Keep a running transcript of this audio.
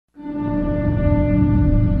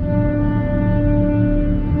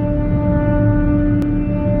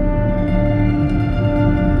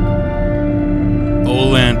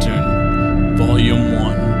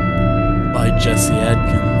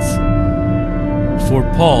for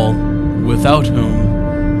Paul, without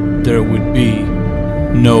whom there would be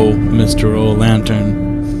no Mr. O'Lantern.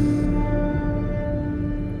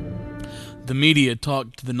 The media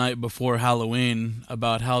talked the night before Halloween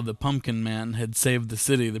about how the Pumpkin Man had saved the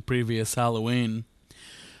city the previous Halloween.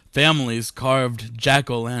 Families carved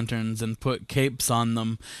jack-o'-lanterns and put capes on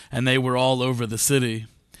them, and they were all over the city.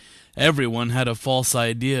 Everyone had a false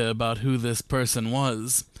idea about who this person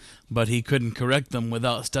was, but he couldn't correct them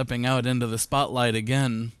without stepping out into the spotlight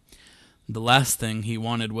again. The last thing he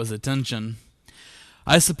wanted was attention.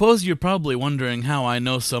 I suppose you're probably wondering how I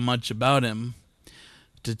know so much about him.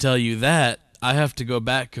 To tell you that, I have to go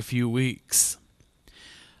back a few weeks.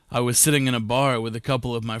 I was sitting in a bar with a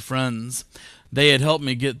couple of my friends. They had helped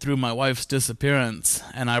me get through my wife's disappearance,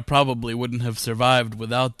 and I probably wouldn't have survived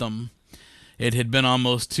without them. It had been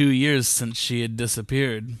almost 2 years since she had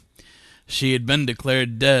disappeared. She had been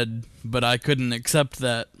declared dead, but I couldn't accept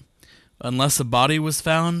that. Unless a body was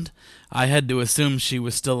found, I had to assume she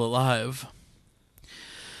was still alive.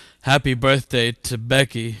 "Happy birthday to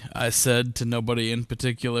Becky," I said to nobody in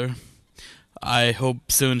particular. "I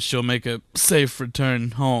hope soon she'll make a safe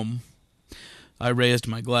return home." I raised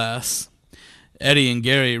my glass. Eddie and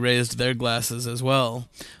Gary raised their glasses as well,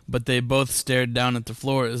 but they both stared down at the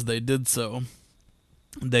floor as they did so.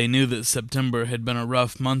 They knew that September had been a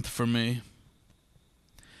rough month for me.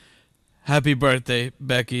 "Happy birthday,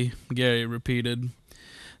 Becky," Gary repeated.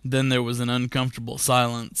 Then there was an uncomfortable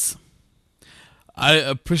silence. "I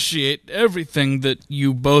appreciate everything that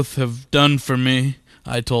you both have done for me,"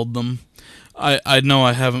 I told them. I know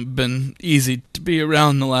I haven't been easy to be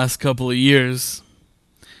around the last couple of years."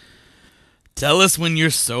 "Tell us when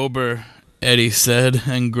you're sober," Eddie said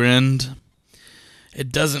and grinned.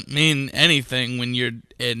 "It doesn't mean anything when you're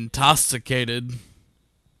intoxicated."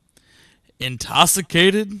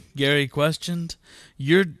 "Intoxicated?" Gary questioned.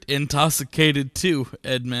 "You're intoxicated too,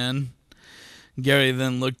 Edman." Gary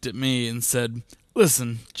then looked at me and said,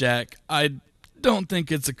 "Listen, Jack, I don't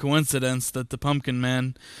think it's a coincidence that the Pumpkin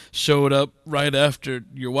Man showed up right after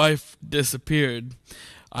your wife disappeared.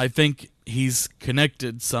 I think he's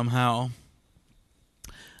connected somehow."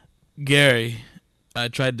 "Gary," I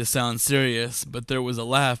tried to sound serious, but there was a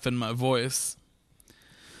laugh in my voice.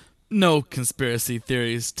 "No conspiracy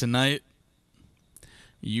theories tonight."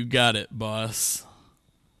 "You got it, boss."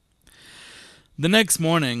 The next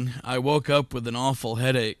morning, I woke up with an awful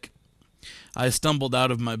headache. I stumbled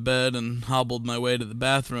out of my bed and hobbled my way to the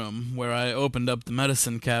bathroom, where I opened up the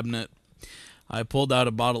medicine cabinet. I pulled out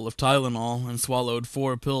a bottle of Tylenol and swallowed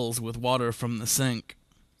 4 pills with water from the sink.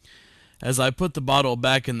 As I put the bottle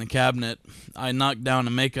back in the cabinet, I knocked down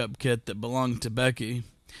a makeup kit that belonged to Becky.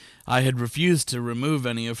 I had refused to remove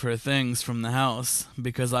any of her things from the house,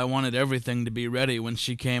 because I wanted everything to be ready when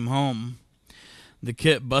she came home. The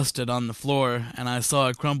kit busted on the floor, and I saw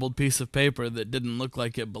a crumpled piece of paper that didn't look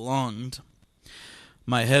like it belonged.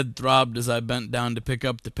 My head throbbed as I bent down to pick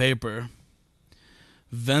up the paper.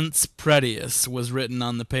 "Vince Pretius" was written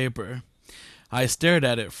on the paper. I stared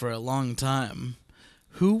at it for a long time.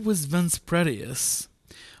 Who was Vince Pretius?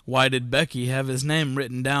 Why did Becky have his name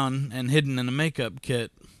written down and hidden in a makeup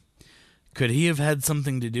kit? Could he have had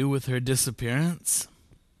something to do with her disappearance?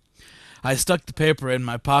 I stuck the paper in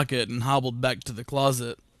my pocket and hobbled back to the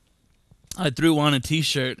closet. I threw on a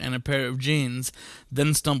t-shirt and a pair of jeans,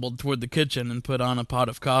 then stumbled toward the kitchen and put on a pot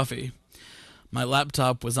of coffee. My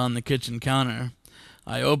laptop was on the kitchen counter.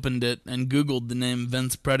 I opened it and Googled the name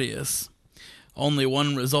Vince Pretius. Only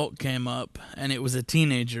one result came up, and it was a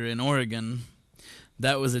teenager in Oregon.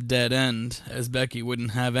 That was a dead end, as Becky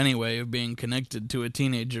wouldn't have any way of being connected to a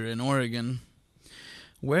teenager in Oregon.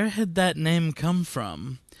 Where had that name come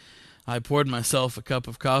from? I poured myself a cup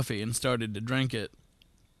of coffee and started to drink it.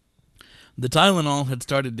 The Tylenol had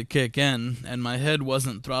started to kick in, and my head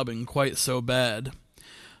wasn't throbbing quite so bad.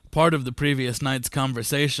 Part of the previous night's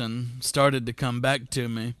conversation started to come back to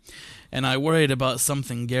me, and I worried about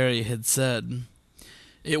something Gary had said.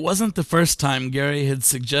 It wasn't the first time Gary had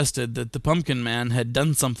suggested that the Pumpkin Man had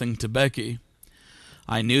done something to Becky.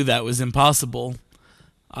 I knew that was impossible.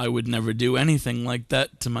 I would never do anything like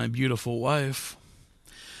that to my beautiful wife.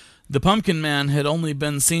 The Pumpkin Man had only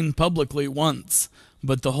been seen publicly once,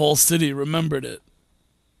 but the whole city remembered it.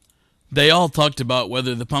 They all talked about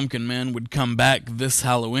whether the Pumpkin Man would come back this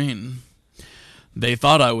Halloween. They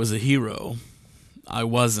thought I was a hero. I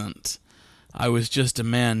wasn't. I was just a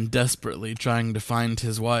man desperately trying to find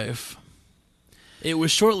his wife. It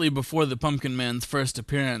was shortly before the Pumpkin Man's first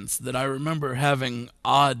appearance that I remember having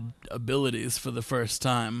odd abilities for the first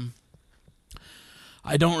time.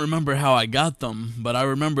 I don't remember how I got them, but I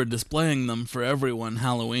remember displaying them for everyone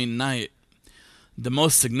Halloween night. The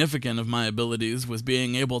most significant of my abilities was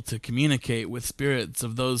being able to communicate with spirits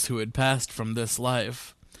of those who had passed from this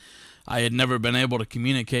life. I had never been able to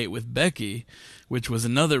communicate with Becky, which was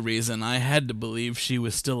another reason I had to believe she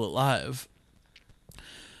was still alive.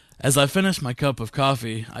 As I finished my cup of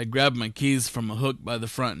coffee, I grabbed my keys from a hook by the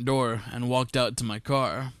front door and walked out to my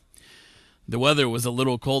car. The weather was a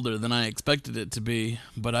little colder than I expected it to be,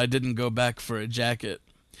 but I didn't go back for a jacket.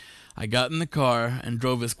 I got in the car and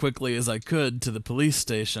drove as quickly as I could to the police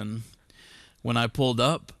station. When I pulled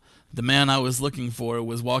up, the man I was looking for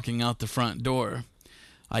was walking out the front door.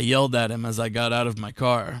 I yelled at him as I got out of my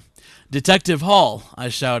car. "Detective Hall!" I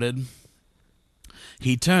shouted.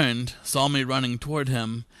 He turned, saw me running toward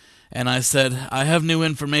him, and I said, "I have new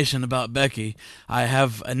information about Becky. I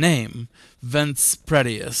have a name, Vince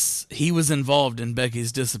Pretius. He was involved in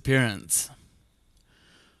Becky's disappearance."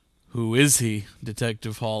 "Who is he?"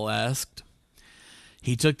 Detective Hall asked.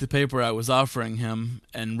 He took the paper I was offering him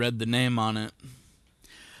and read the name on it.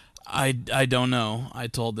 I don't know," I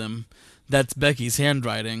told him. "That's Becky's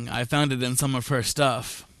handwriting. I found it in some of her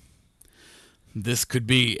stuff." "This could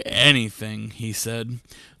be anything," he said,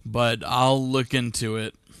 "but I'll look into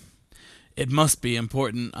it." "It must be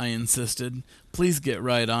important," I insisted. "Please get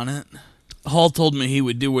right on it." Hall told me he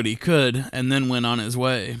would do what he could, and then went on his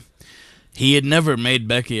way. He had never made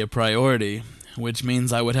Becky a priority, which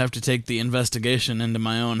means I would have to take the investigation into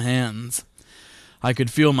my own hands. I could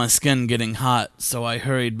feel my skin getting hot, so I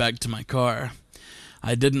hurried back to my car.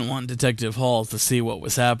 I didn't want Detective Hall to see what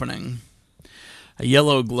was happening. A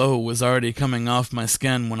yellow glow was already coming off my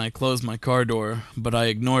skin when I closed my car door, but I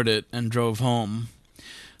ignored it and drove home.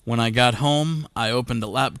 When I got home, I opened a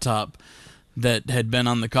laptop that had been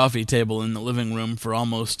on the coffee table in the living room for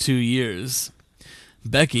almost 2 years.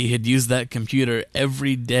 Becky had used that computer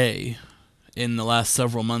every day in the last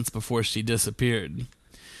several months before she disappeared.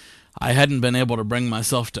 I hadn't been able to bring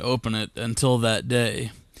myself to open it until that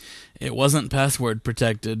day. It wasn't password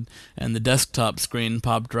protected, and the desktop screen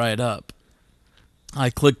popped right up. I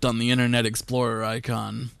clicked on the Internet Explorer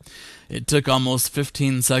icon. It took almost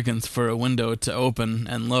 15 seconds for a window to open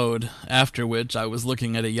and load, after which I was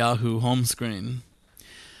looking at a Yahoo home screen.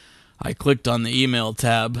 I clicked on the email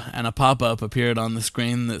tab, and a pop-up appeared on the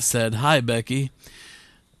screen that said, "Hi, Becky."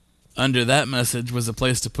 Under that message was a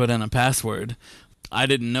place to put in a password. I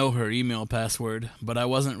didn't know her email password, but I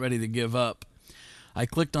wasn't ready to give up. I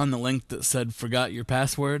clicked on the link that said, "Forgot your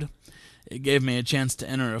password." It gave me a chance to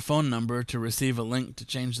enter a phone number to receive a link to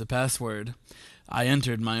change the password. I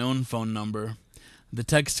entered my own phone number. The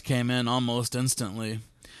text came in almost instantly.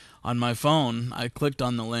 On my phone, I clicked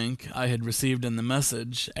on the link I had received in the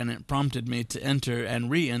message, and it prompted me to enter and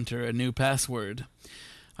re-enter a new password.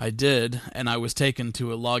 I did, and I was taken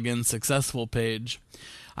to a login successful page.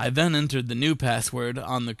 I then entered the new password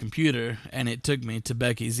on the computer, and it took me to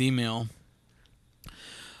Becky's email.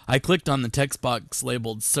 I clicked on the text box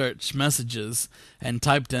labeled Search Messages and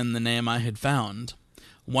typed in the name I had found.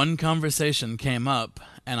 One conversation came up,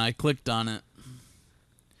 and I clicked on it.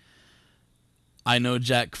 "I know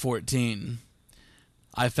Jack 14.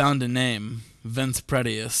 I found a name, Vince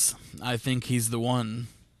Pretius. I think he's the one.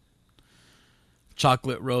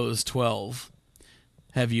 Chocolate Rose 12.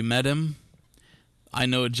 Have you met him? I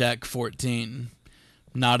know Jack 14.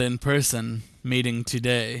 Not in person, meeting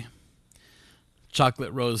today.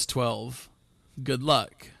 Chocolate Rose 12. Good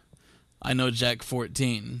luck. I know Jack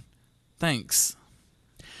 14. Thanks."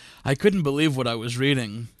 I couldn't believe what I was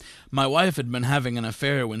reading. My wife had been having an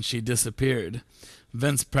affair when she disappeared.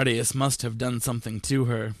 Vince Pretius must have done something to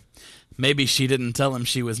her. Maybe she didn't tell him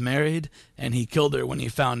she was married, and he killed her when he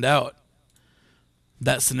found out.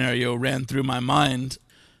 That scenario ran through my mind,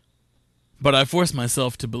 but I forced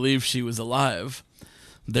myself to believe she was alive.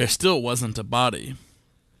 There still wasn't a body.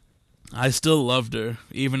 I still loved her,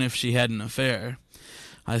 even if she had an affair.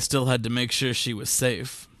 I still had to make sure she was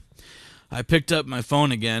safe. I picked up my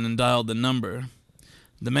phone again and dialed the number.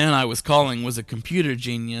 The man I was calling was a computer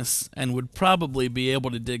genius and would probably be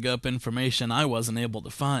able to dig up information I wasn't able to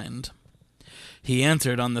find. He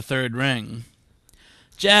answered on the third ring.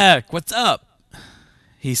 "Jack, what's up?"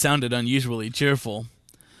 He sounded unusually cheerful.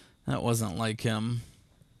 That wasn't like him.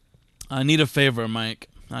 "I need a favor, Mike,"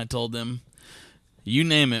 I told him. "You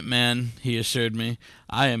name it, man," he assured me.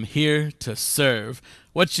 "I am here to serve.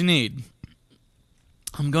 What you need?"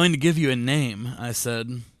 "I'm going to give you a name," I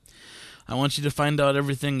said. "I want you to find out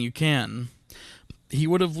everything you can. He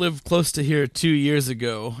would have lived close to here 2 years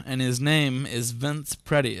ago, and his name is Vince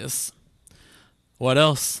Pretius." "What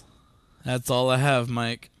else?" "That's all I have,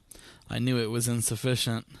 Mike." I knew it was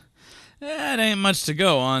insufficient. "It ain't much to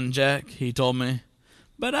go on, Jack," he told me.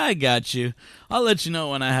 "But I got you. I'll let you know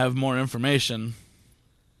when I have more information."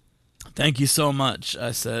 "Thank you so much,"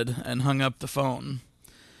 I said, and hung up the phone.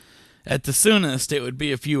 At the soonest, it would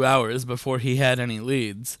be a few hours before he had any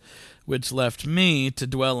leads, which left me to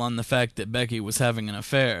dwell on the fact that Becky was having an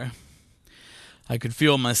affair. I could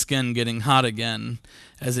feel my skin getting hot again,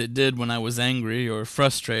 as it did when I was angry or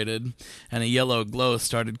frustrated, and a yellow glow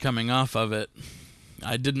started coming off of it.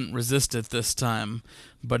 I didn't resist it this time,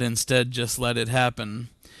 but instead just let it happen.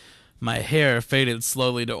 My hair faded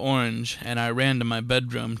slowly to orange, and I ran to my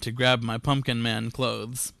bedroom to grab my Pumpkin Man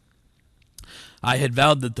clothes. I had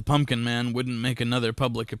vowed that the Pumpkin Man wouldn't make another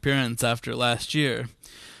public appearance after last year,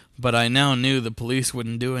 but I now knew the police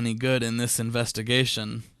wouldn't do any good in this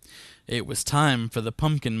investigation. It was time for the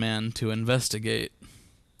Pumpkin Man to investigate.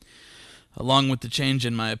 Along with the change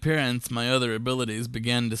in my appearance, my other abilities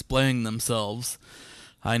began displaying themselves.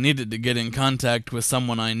 I needed to get in contact with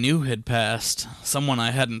someone I knew had passed, someone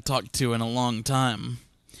I hadn't talked to in a long time.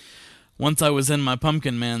 Once I was in my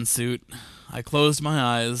Pumpkin Man suit, I closed my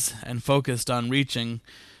eyes and focused on reaching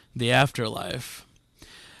the afterlife.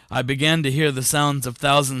 I began to hear the sounds of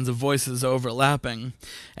thousands of voices overlapping,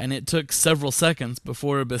 and it took several seconds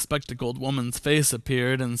before a bespectacled woman's face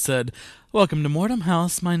appeared and said, "Welcome to Mortem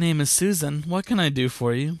House. My name is Susan. What can I do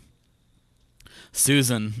for you?"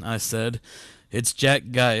 "Susan," I said, "it's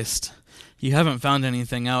Jack Geist. You haven't found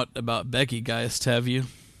anything out about Becky Geist, have you?"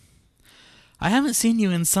 "I haven't seen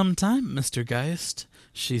you in some time, Mr. Geist,"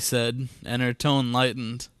 she said, and her tone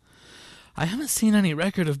lightened. "I haven't seen any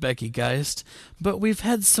record of Becky Geist, but we've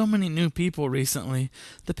had so many new people recently.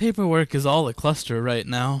 The paperwork is all a cluster right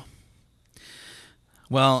now."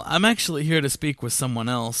 "Well, I'm actually here to speak with someone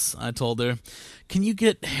else," I told her. "Can you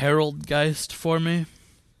get Harold Geist for me?"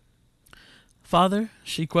 "Father?"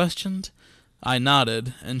 she questioned. I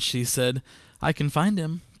nodded, and she said, "I can find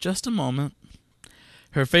him. Just a moment."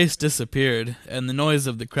 Her face disappeared, and the noise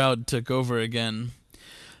of the crowd took over again.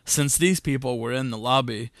 Since these people were in the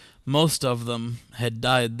lobby, most of them had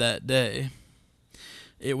died that day.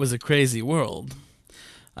 It was a crazy world.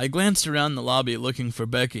 I glanced around the lobby looking for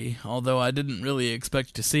Becky, although I didn't really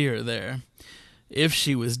expect to see her there. If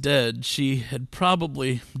she was dead, she had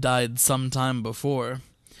probably died some time before.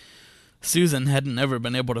 Susan hadn't ever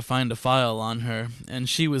been able to find a file on her, and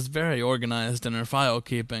she was very organized in her file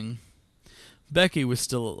keeping. Becky was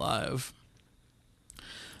still alive.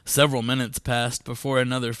 Several minutes passed before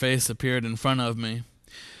another face appeared in front of me.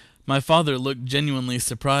 My father looked genuinely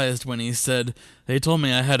surprised when he said, "They told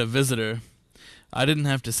me I had a visitor." I didn't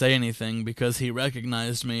have to say anything because he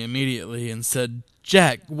recognized me immediately and said,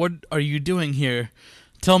 "Jack, what are you doing here?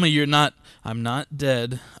 Tell me you're not—" "I'm not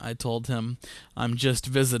dead," I told him. "I'm just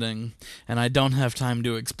visiting, and I don't have time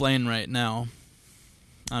to explain right now.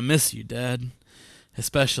 I miss you, Dad,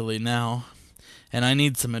 especially now, and I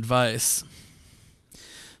need some advice."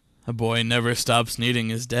 A boy never stops needing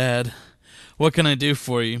his dad. "What can I do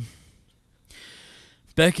for you?"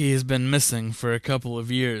 "Becky has been missing for a couple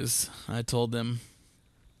of years," I told him.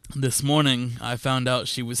 "This morning I found out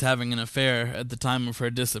she was having an affair at the time of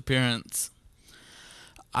her disappearance.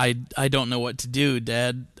 I don't know what to do,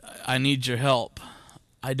 Dad. I need your help.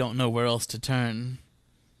 I don't know where else to turn."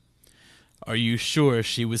 "Are you sure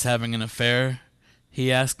she was having an affair?"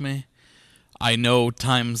 he asked me. "I know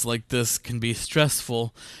times like this can be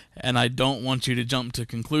stressful, and I don't want you to jump to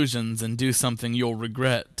conclusions and do something you'll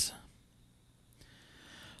regret."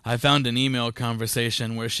 I found an email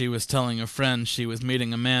conversation where she was telling a friend she was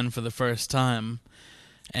meeting a man for the first time,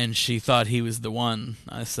 and she thought he was the one,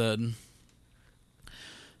 I said.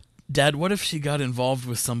 "Dad, what if she got involved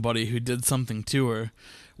with somebody who did something to her?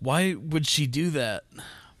 Why would she do that?"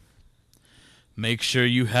 "Make sure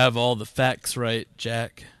you have all the facts right,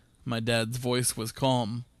 Jack." My dad's voice was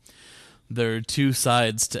calm. "There are two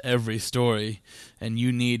sides to every story, and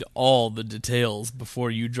you need all the details before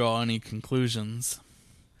you draw any conclusions."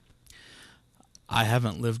 "I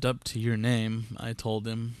haven't lived up to your name," I told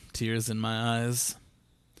him, tears in my eyes.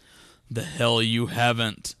 "The hell you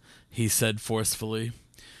haven't," he said forcefully.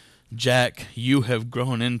 "Jack, you have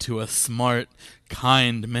grown into a smart,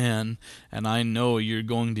 kind man, and I know you're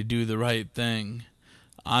going to do the right thing.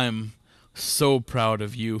 I'm so proud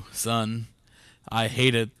of you, son. I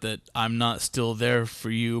hate it that I'm not still there for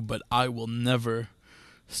you, but I will never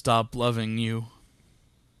stop loving you."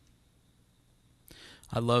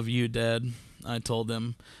 "I love you, Dad," I told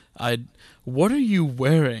him. "What are you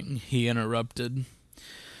wearing?" he interrupted.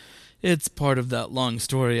 "It's part of that long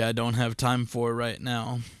story I don't have time for right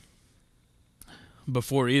now."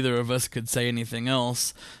 Before either of us could say anything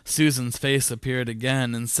else, Susan's face appeared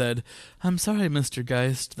again and said, "I'm sorry, Mr.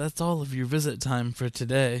 Geist. That's all of your visit time for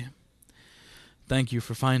today." "Thank you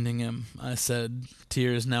for finding him," I said,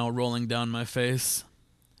 tears now rolling down my face.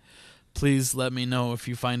 please let me know if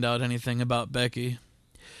you find out anything about Becky.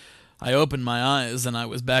 I opened my eyes and I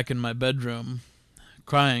was back in my bedroom.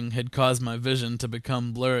 Crying had caused my vision to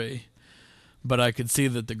become blurry, but I could see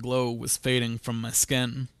that the glow was fading from my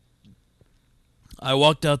skin. I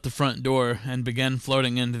walked out the front door and began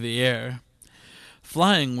floating into the air.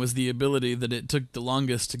 Flying was the ability that it took the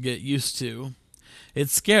longest to get used to.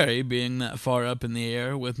 It's scary being that far up in the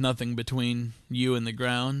air with nothing between you and the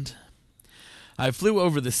ground. I flew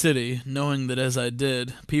over the city, knowing that as I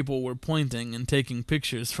did, people were pointing and taking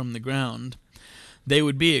pictures from the ground. They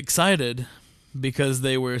would be excited because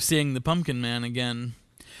they were seeing the Pumpkin Man again.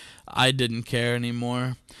 I didn't care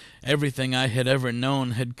anymore. Everything I had ever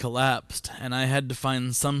known had collapsed, and I had to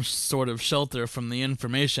find some sort of shelter from the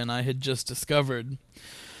information I had just discovered.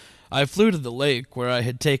 I flew to the lake where I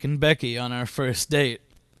had taken Becky on our first date.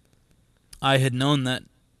 I had known that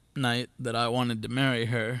night that I wanted to marry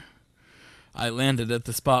her. I landed at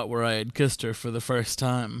the spot where I had kissed her for the first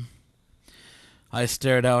time. I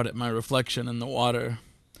stared out at my reflection in the water.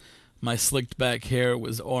 My slicked back hair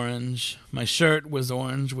was orange, my shirt was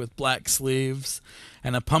orange with black sleeves,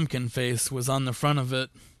 and a pumpkin face was on the front of it.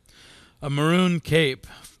 A maroon cape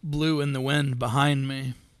blew in the wind behind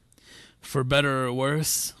me. For better or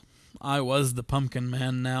worse, I was the Pumpkin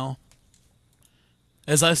Man now.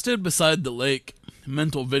 As I stood beside the lake,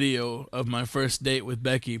 mental video of my first date with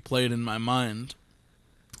Becky played in my mind.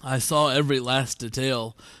 I saw every last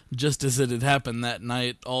detail, just as it had happened that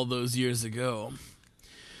night all those years ago.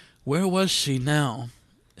 Where was she now?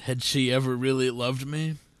 Had she ever really loved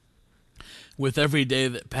me? With every day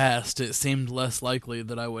that passed, it seemed less likely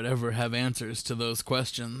that I would ever have answers to those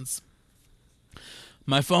questions.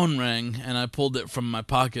 My phone rang, and I pulled it from my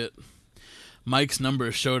pocket. Mike's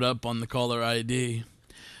number showed up on the caller ID.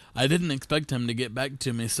 I didn't expect him to get back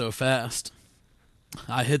to me so fast.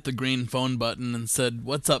 I hit the green phone button and said,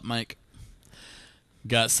 "What's up, Mike?"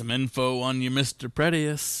 "Got some info on you, Mr.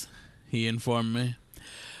 Pretius," he informed me.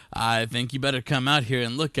 "I think you better come out here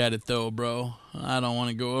and look at it, though, bro. I don't want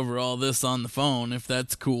to go over all this on the phone, if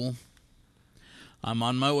that's cool." "I'm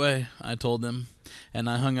on my way," I told him, and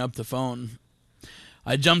I hung up the phone.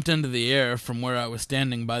 I jumped into the air from where I was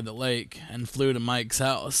standing by the lake and flew to Mike's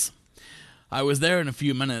house. I was there in a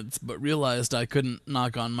few minutes, but realized I couldn't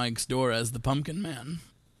knock on Mike's door as the Pumpkin Man.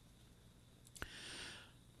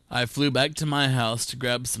 I flew back to my house to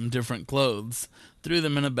grab some different clothes, threw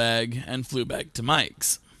them in a bag, and flew back to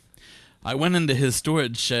Mike's. I went into his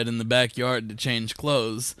storage shed in the backyard to change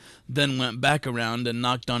clothes, then went back around and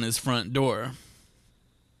knocked on his front door.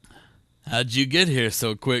 "How'd you get here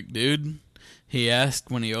so quick, dude?" he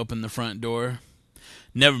asked when he opened the front door.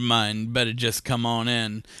 "Never mind, better just come on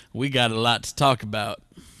in. We got a lot to talk about."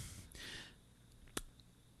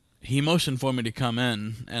 He motioned for me to come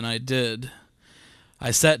in, and I did.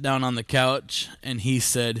 I sat down on the couch, and he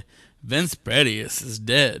said, "Vince Pretius is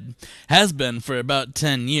dead. Has been for about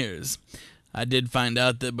 10 years. I did find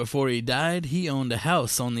out that before he died, he owned a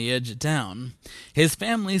house on the edge of town. His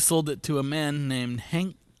family sold it to a man named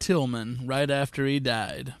Hank Tillman right after he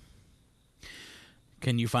died."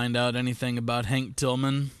 "Can you find out anything about Hank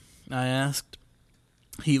Tillman?" I asked.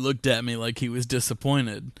 He looked at me like he was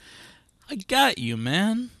disappointed. "I got you,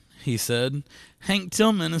 man," he said. "Hank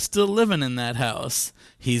Tillman is still living in that house.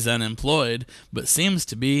 He's unemployed, but seems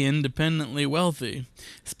to be independently wealthy.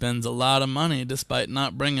 Spends a lot of money despite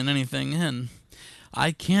not bringing anything in.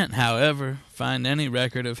 I can't, however, find any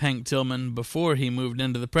record of Hank Tillman before he moved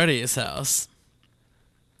into the Pretius house."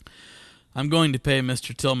 "I'm going to pay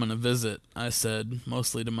Mr. Tillman a visit," I said,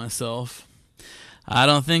 mostly to myself. "I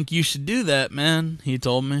don't think you should do that, man," he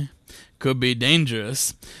told me. "Could be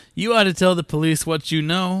dangerous. You ought to tell the police what you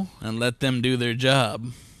know and let them do their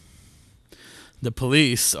job." "The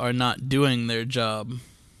police are not doing their job,"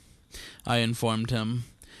 I informed him.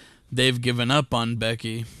 "They've given up on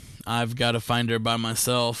Becky. I've got to find her by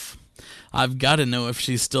myself. I've got to know if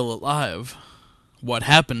she's still alive, what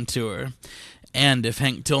happened to her, and if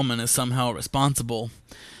Hank Tillman is somehow responsible.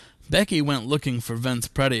 Becky went looking for Vince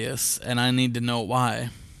Pretius, and I need to know why.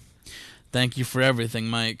 Thank you for everything,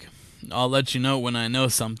 Mike. I'll let you know when I know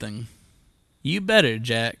something." "You better,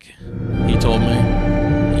 Jack," he told me.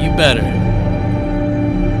 "You better."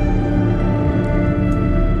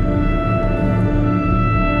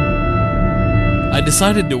 I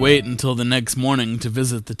decided to wait until the next morning to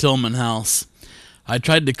visit the Tillman house. I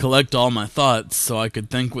tried to collect all my thoughts so I could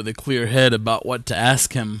think with a clear head about what to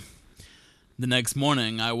ask him. The next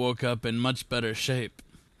morning I woke up in much better shape.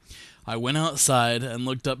 I went outside and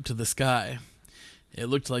looked up to the sky. It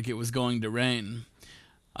looked like it was going to rain.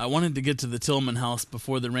 I wanted to get to the Tillman house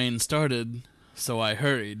before the rain started, so I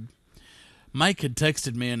hurried. Mike had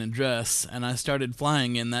texted me an address, and I started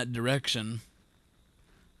flying in that direction.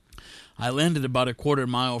 I landed about a quarter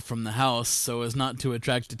mile from the house so as not to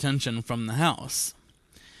attract attention from the house.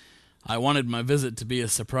 I wanted my visit to be a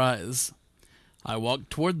surprise. I walked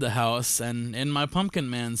toward the house and, in my Pumpkin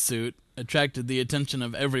Man suit, attracted the attention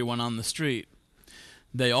of everyone on the street.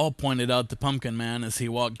 They all pointed out the Pumpkin Man as he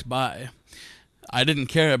walked by. I didn't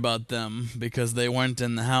care about them because they weren't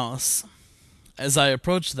in the house. As I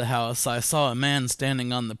approached the house, I saw a man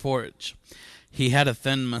standing on the porch. He had a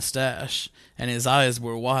thin mustache, and his eyes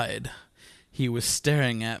were wide. He was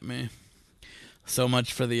staring at me. So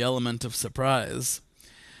much for the element of surprise.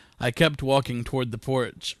 I kept walking toward the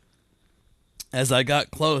porch. As I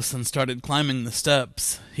got close and started climbing the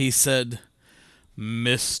steps, he said,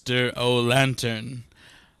 "Mr. O'Lantern,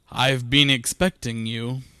 I've been expecting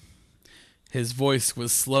you." His voice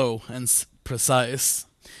was slow and precise.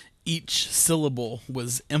 Each syllable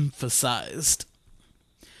was emphasized.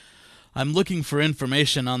 "I'm looking for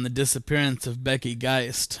information on the disappearance of Becky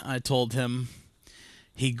Geist," I told him.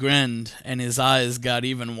 He grinned, and his eyes got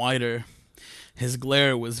even wider. His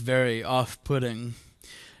glare was very off-putting.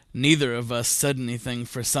 Neither of us said anything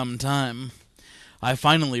for some time. I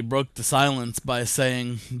finally broke the silence by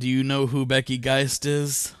saying, "Do you know who Becky Geist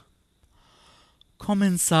is?" "Come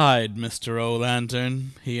inside, Mr.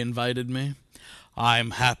 O'Lantern," he invited me.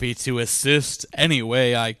 "I'm happy to assist any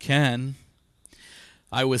way I can."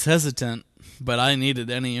 I was hesitant, but I needed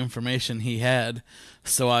any information he had,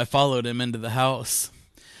 so I followed him into the house.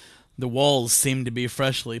 The walls seemed to be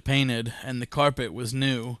freshly painted, and the carpet was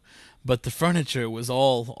new, but the furniture was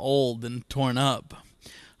all old and torn up.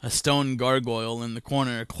 A stone gargoyle in the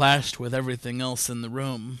corner clashed with everything else in the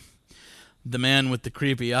room. The man with the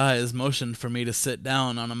creepy eyes motioned for me to sit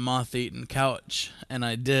down on a moth-eaten couch, and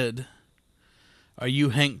I did. "Are you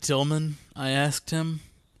Hank Tillman?" I asked him.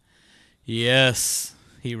 "Yes,"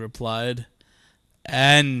 he replied,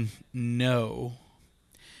 "and no."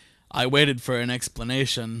 I waited for an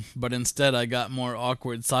explanation, but instead I got more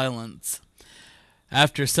awkward silence.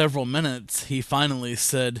 After several minutes, he finally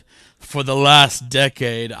said, "For the last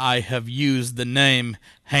decade, I have used the name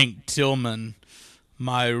Hank Tillman.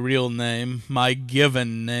 My real name, my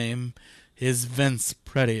given name, is Vince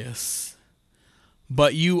Pretius."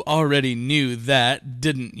 "But you already knew that,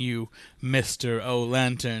 didn't you, Mr.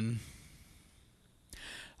 O'Lantern?"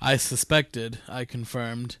 "I suspected," I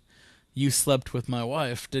confirmed. "You slept with my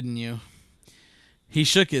wife, didn't you?" He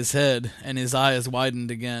shook his head, and his eyes widened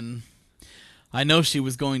again. "I know she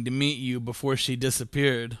was going to meet you before she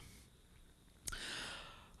disappeared."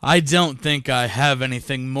 "I don't think I have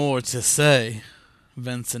anything more to say,"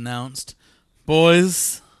 Vince announced.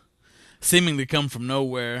 "Boys," seeming to come from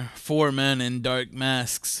nowhere, 4 men in dark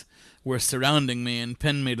masks were surrounding me and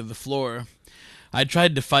pinned me to the floor. I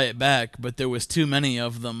tried to fight back, but there was too many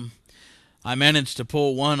of them. I managed to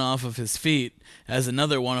pull one off of his feet, as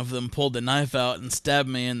another one of them pulled a knife out and stabbed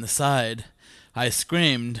me in the side. I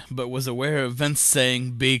screamed, but was aware of Vince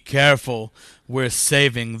saying, "Be careful, we're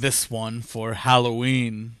saving this one for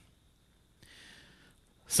Halloween."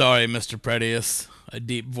 "Sorry, Mr. Pretius," a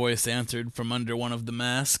deep voice answered from under one of the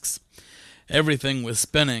masks. Everything was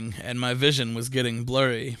spinning, and my vision was getting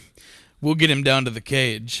blurry. "We'll get him down to the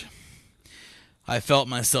cage." I felt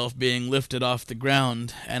myself being lifted off the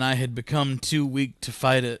ground, and I had become too weak to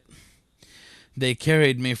fight it. They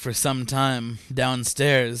carried me for some time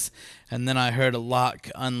downstairs, and then I heard a lock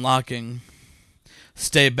unlocking.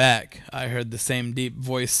 "Stay back," I heard the same deep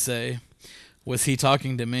voice say. Was he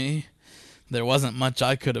talking to me? There wasn't much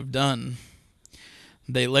I could have done.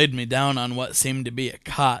 They laid me down on what seemed to be a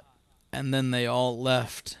cot, and then they all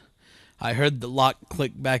left. I heard the lock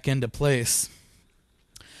click back into place.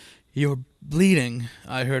 "You're bleeding,"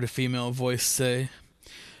 I heard a female voice say.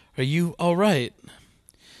 "Are you all right?"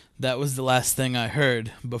 That was the last thing I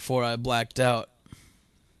heard before I blacked out.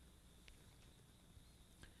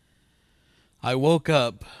 I woke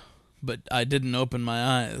up, but I didn't open my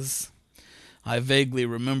eyes. I vaguely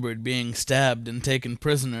remembered being stabbed and taken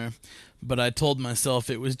prisoner, but I told myself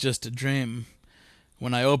it was just a dream.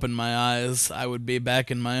 When I opened my eyes, I would be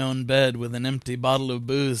back in my own bed with an empty bottle of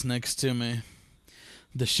booze next to me.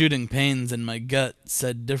 The shooting pains in my gut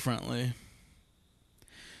said differently.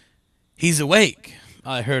 "He's awake,"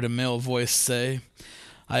 I heard a male voice say.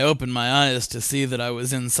 I opened my eyes to see that I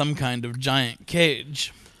was in some kind of giant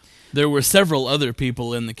cage. There were several other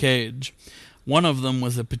people in the cage. One of them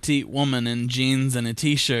was a petite woman in jeans and a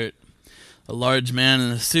t-shirt. A large man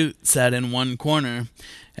in a suit sat in one corner,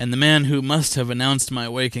 and the man who must have announced my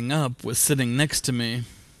waking up was sitting next to me,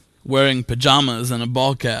 wearing pajamas and a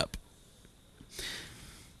ball cap.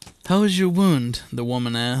 "How is your wound?" the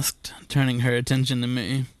woman asked, turning her attention to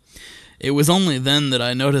me. It was only then that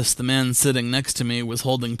I noticed the man sitting next to me was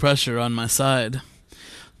holding pressure on my side.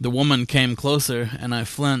 The woman came closer, and I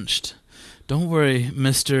flinched. "Don't worry,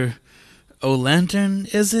 Mr. O'Lantern,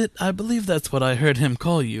 is it? I believe that's what I heard him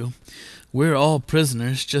call you. We're all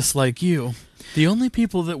prisoners, just like you. The only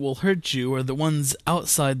people that will hurt you are the ones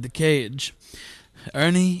outside the cage.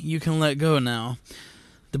 Ernie, you can let go now.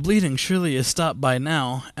 The bleeding surely is stopped by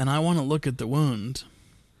now, and I want to look at the wound."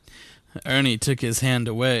 Ernie took his hand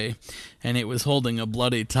away, and it was holding a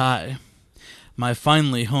bloody tie. My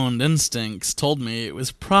finely honed instincts told me it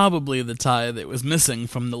was probably the tie that was missing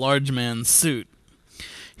from the large man's suit.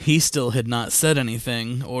 He still had not said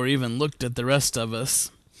anything, or even looked at the rest of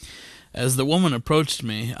us. As the woman approached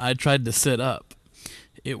me, I tried to sit up.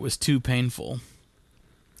 It was too painful.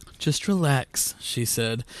 "Just relax," she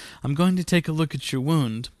said. "I'm going to take a look at your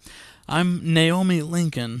wound. I'm Naomi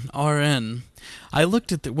Lincoln, RN. I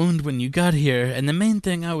looked at the wound when you got here, and the main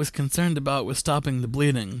thing I was concerned about was stopping the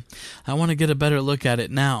bleeding. I want to get a better look at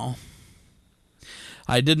it now."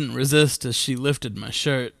 I didn't resist as she lifted my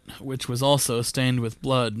shirt, which was also stained with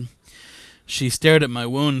blood. She stared at my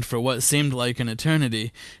wound for what seemed like an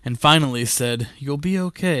eternity, and finally said, "You'll be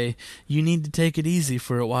okay. You need to take it easy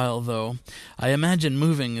for a while, though. I imagine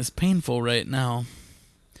moving is painful right now."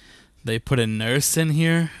 "They put a nurse in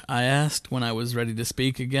here?" I asked when I was ready to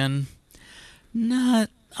speak again. "Not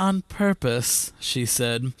on purpose," she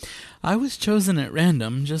said. "I was chosen at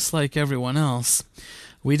random, just like everyone else.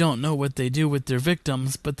 We don't know what they do with their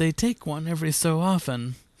victims, but they take one every so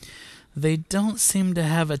often. They don't seem to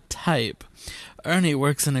have a type. Ernie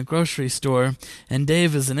works in a grocery store, and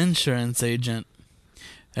Dave is an insurance agent."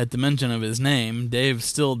 At the mention of his name, Dave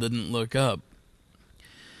still didn't look up.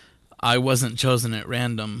 "I wasn't chosen at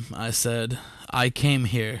random," I said. "I came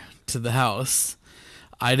here, to the house.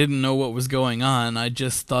 I didn't know what was going on. I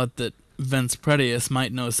just thought that Vince Pretius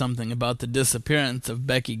might know something about the disappearance of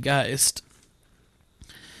Becky Geist."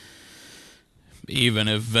 "Even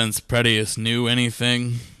if Vince Pretius knew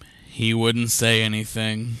anything, he wouldn't say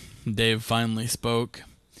anything," Dave finally spoke.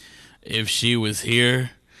 "If she was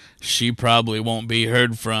here, she probably won't be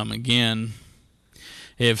heard from again.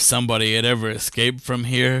 If somebody had ever escaped from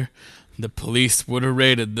here, the police would have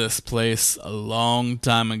raided this place a long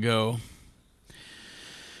time ago."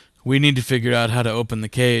 "We need to figure out how to open the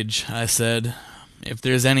cage," I said. "If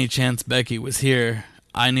there's any chance Becky was here,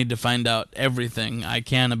 I need to find out everything I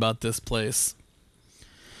can about this place."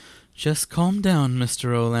 "Just calm down,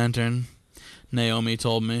 Mr. O'Lantern," Naomi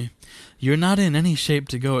told me. "You're not in any shape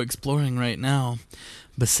to go exploring right now.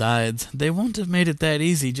 Besides, they won't have made it that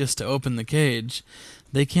easy just to open the cage.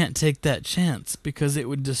 They can't take that chance, because it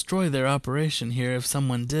would destroy their operation here if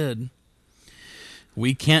someone did."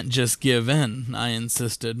 "We can't just give in," I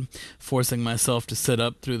insisted, forcing myself to sit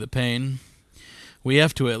up through the pain. "We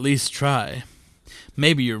have to at least try.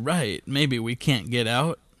 Maybe you're right. Maybe we can't get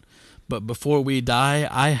out. But before we die,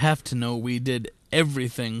 I have to know we did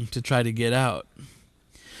everything to try to get out."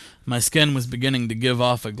 My skin was beginning to give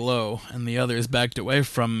off a glow, and the others backed away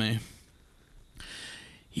from me.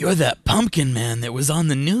 "You're that pumpkin man that was on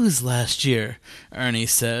the news last year," Ernie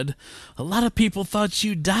said. "A lot of people thought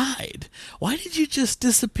you died. Why did you just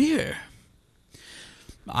disappear?"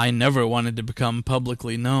 "I never wanted to become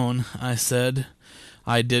publicly known," I said.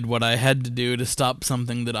 "I did what I had to do to stop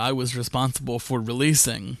something that I was responsible for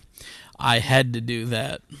releasing. I had to do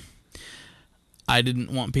that. I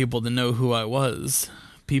didn't want people to know who I was.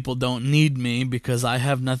 People don't need me because I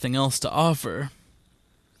have nothing else to offer."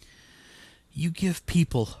 "You give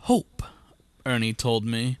people hope," Ernie told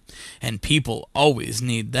me, "and people always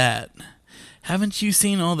need that. Haven't you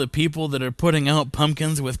seen all the people that are putting out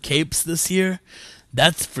pumpkins with capes this year?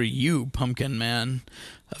 That's for you, Pumpkin Man.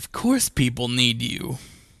 Of course people need you."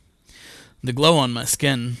 The glow on my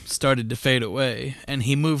skin started to fade away, and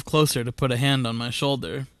he moved closer to put a hand on my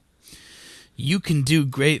shoulder. "You can do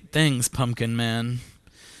great things, Pumpkin Man.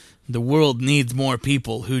 The world needs more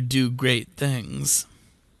people who do great things."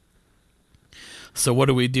 "So what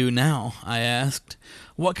do we do now?" I asked.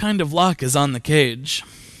 "What kind of lock is on the cage?"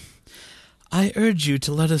 "I urge you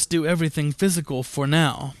to let us do everything physical for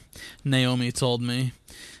now," Naomi told me.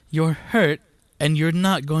 "You're hurt, and you're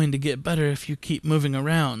not going to get better if you keep moving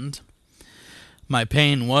around." My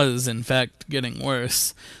pain was, in fact, getting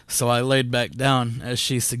worse, so I laid back down as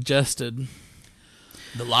she suggested.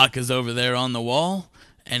 "The lock is over there on the wall,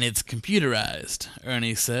 and it's computerized,"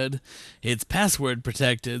 Ernie said. "It's password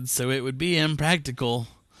protected, so it would be impractical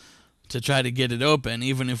to try to get it open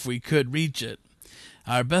even if we could reach it.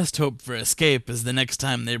 Our best hope for escape is the next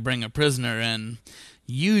time they bring a prisoner in.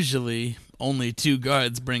 Usually, only 2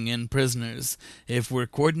 guards bring in prisoners. If we're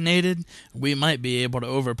coordinated, we might be able to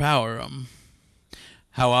overpower them."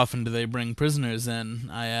 "How often do they bring prisoners in?"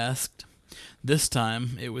 I asked. This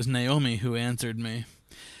time, it was Naomi who answered me.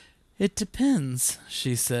 "It depends,"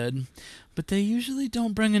 she said, "but they usually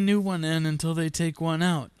don't bring a new one in until they take one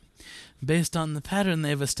out. Based on the pattern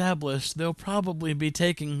they've established, they'll probably be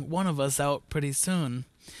taking one of us out pretty soon.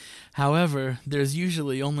 However, there's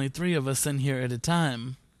usually only 3 of us in here at a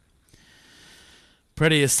time."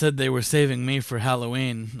 "Prettiest said they were saving me for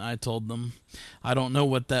Halloween," I told them. "I don't know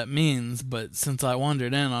what that means, but since I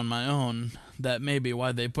wandered in on my own, that may be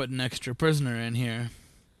why they put an extra prisoner in here."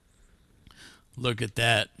 "Look at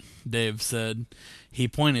that," Dave said. He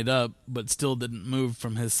pointed up, but still didn't move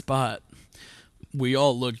from his spot. We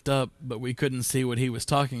all looked up, but we couldn't see what he was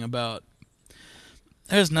talking about.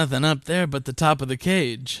 "There's nothing up there but the top of the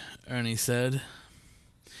cage," Ernie said.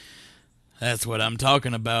 "That's what I'm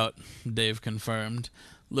talking about," Dave confirmed.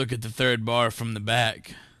 "Look at the 3rd bar from the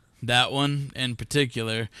back. That one, in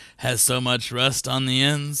particular, has so much rust on the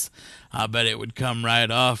ends, I bet it would come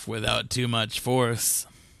right off without too much force."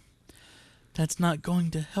 "That's not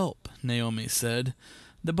going to help," Naomi said.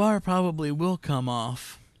 "The bar probably will come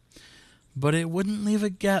off. But it wouldn't leave a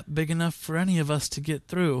gap big enough for any of us to get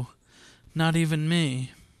through. Not even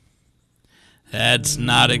me." "That's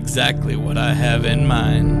not exactly what I have in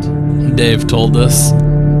mind," Dave told us.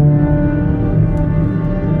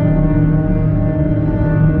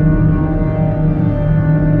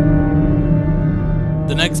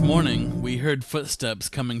 The next morning, we heard footsteps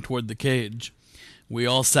coming toward the cage. We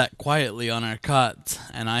all sat quietly on our cots,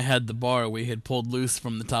 and I had the bar we had pulled loose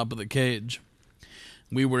from the top of the cage.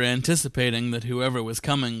 We were anticipating that whoever was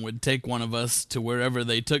coming would take one of us to wherever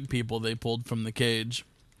they took people they pulled from the cage.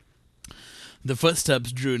 The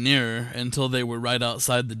footsteps drew nearer until they were right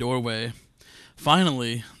outside the doorway.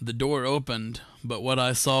 Finally, the door opened, but what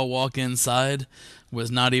I saw walk inside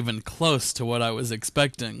was not even close to what I was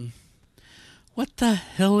expecting. "What the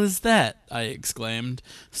hell is that?" I exclaimed,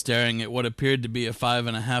 staring at what appeared to be a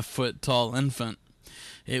 5.5-foot tall infant.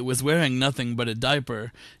 It was wearing nothing but a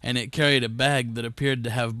diaper, and it carried a bag that appeared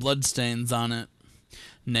to have bloodstains on it.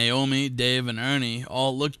 Naomi, Dave, and Ernie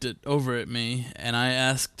all looked over at me, and I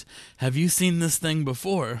asked, "Have you seen this thing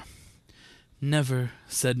before?" "Never,"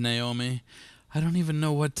 said Naomi. "I don't even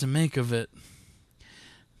know what to make of it."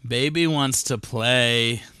 "Baby wants to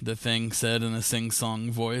play," the thing said in a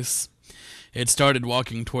sing-song voice. It started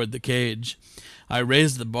walking toward the cage. I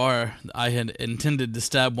raised the bar I had intended to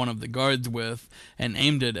stab one of the guards with and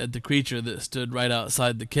aimed it at the creature that stood right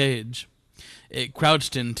outside the cage. It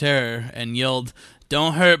crouched in terror and yelled,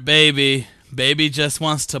 "Don't hurt baby. Baby just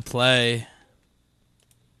wants to play."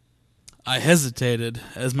 I hesitated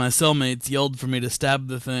as my cellmates yelled for me to stab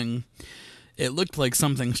the thing. It looked like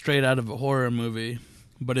something straight out of a horror movie,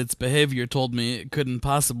 but its behavior told me it couldn't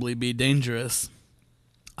possibly be dangerous.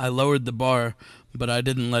 I lowered the bar, but I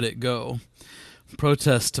didn't let it go.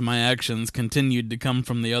 Protests to my actions continued to come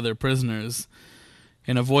from the other prisoners.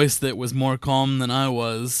 In a voice that was more calm than I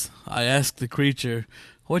was, I asked the creature,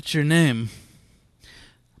 "What's your name?"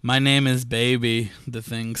 "My name is Baby," the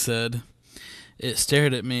thing said. It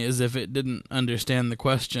stared at me as if it didn't understand the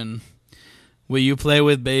question. "Will you play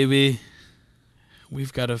with Baby?"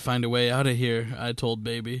 "We've got to find a way out of here," I told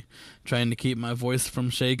Baby, trying to keep my voice from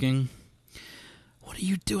shaking. "What are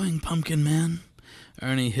you doing, Pumpkin Man?"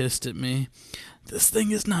 Ernie hissed at me. "This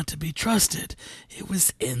thing is not to be trusted. It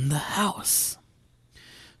was in the house."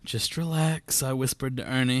 "Just relax," I whispered to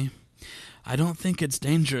Ernie. "I don't think it's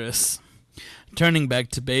dangerous." Turning back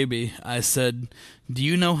to Baby, I said, "Do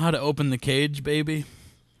you know how to open the cage, Baby?"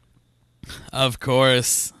 "Of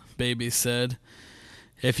course," Baby said.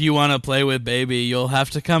 "If you want to play with Baby, you'll have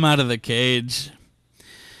to come out of the cage."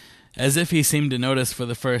 As if he seemed to notice for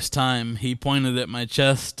the first time, he pointed at my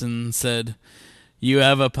chest and said, "You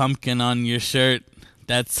have a pumpkin on your shirt.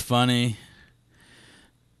 That's funny."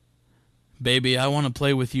 "Baby, I want to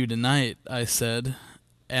play with you tonight," I said,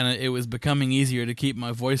 and it was becoming easier to keep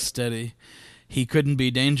my voice steady. He couldn't be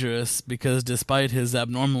dangerous because despite his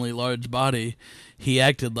abnormally large body, he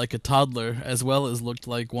acted like a toddler as well as looked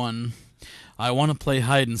like one. "I want to play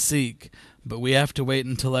hide and seek, but we have to wait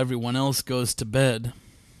until everyone else goes to bed."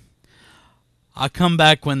 "I'll come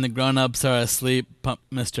back when the grown-ups are asleep,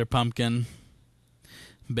 Mr. Pumpkin,"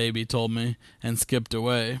 Baby told me, and skipped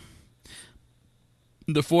away.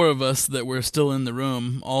 The 4 of us that were still in the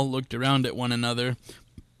room all looked around at one another,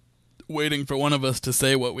 waiting for one of us to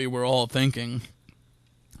say what we were all thinking.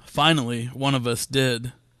 Finally, one of us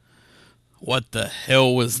did. "What the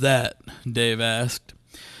hell was that?" Dave asked.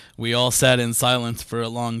 We all sat in silence for a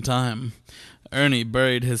long time. Ernie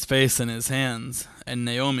buried his face in his hands, and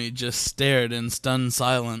Naomi just stared in stunned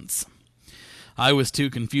silence. I was too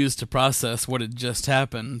confused to process what had just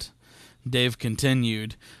happened. Dave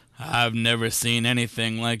continued, "I've never seen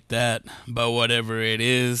anything like that, but whatever it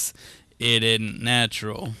is, it isn't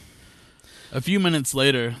natural." A few minutes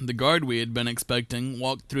later, the guard we had been expecting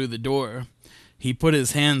walked through the door. He put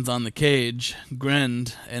his hands on the cage,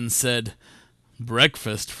 grinned, and said,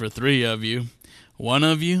 "Breakfast for 3 of you. One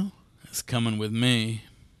of you is coming with me."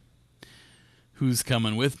 Who's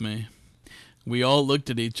coming with me? We all looked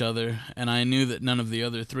at each other, and I knew that none of the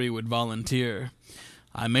other 3 would volunteer.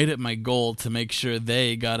 I made it my goal to make sure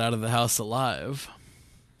they got out of the house alive.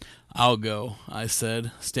 "I'll go," I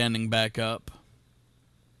said, standing back up.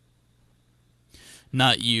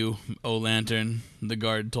 "Not you, O Lantern," the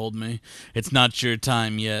guard told me. "It's not your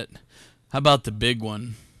time yet. How about the big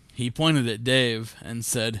one?" He pointed at Dave and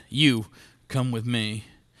said, "You, come with me."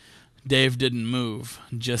 Dave didn't move,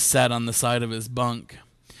 just sat on the side of his bunk.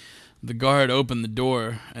 The guard opened the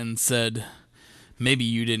door and said, "Maybe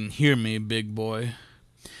you didn't hear me, big boy."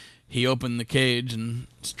 He opened the cage and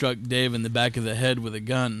struck Dave in the back of the head with a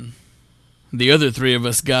gun. The other 3 of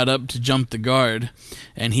us got up to jump the guard,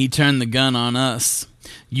 and he turned the gun on us.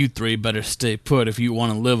 "You 3 better stay put if you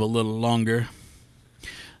want to live a little longer."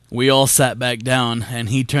 We all sat back down, and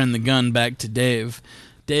he turned the gun back to Dave.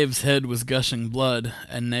 Dave's head was gushing blood,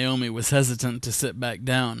 and Naomi was hesitant to sit back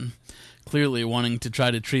down, clearly wanting to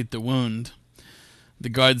try to treat the wound. The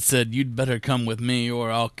guard said, "You'd better come with me,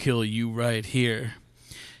 or I'll kill you right here."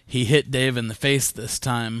 He hit Dave in the face this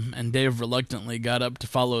time, and Dave reluctantly got up to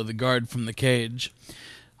follow the guard from the cage.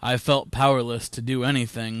 I felt powerless to do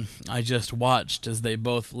anything. I just watched as they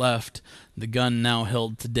both left, the gun now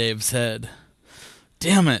held to Dave's head.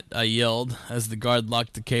 "Damn it!" I yelled as the guard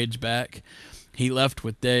locked the cage back. He left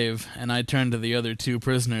with Dave, and I turned to the other 2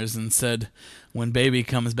 prisoners and said, "When Baby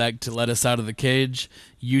comes back to let us out of the cage,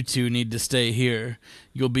 you 2 need to stay here.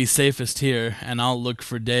 You'll be safest here, and I'll look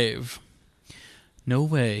for Dave." "No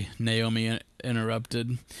way," Naomi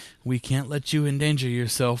interrupted. "We can't let you endanger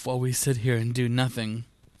yourself while we sit here and do nothing."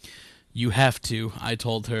 "You have to," I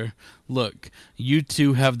told her. "Look, you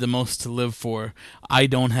 2 have the most to live for. I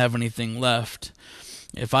don't have anything left.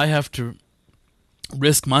 If I have to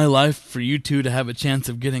risk my life for you 2 to have a chance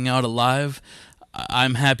of getting out alive,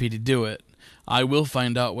 I'm happy to do it. I will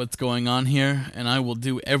find out what's going on here, and I will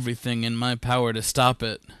do everything in my power to stop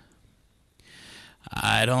it."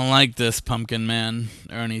 "I don't like this, Pumpkin Man,"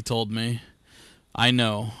 Ernie told me. "I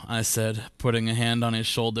know," I said, putting a hand on his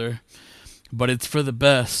shoulder, "but it's for the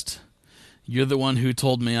best. You're the one who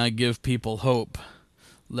told me I give people hope.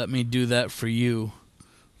 Let me do that for you.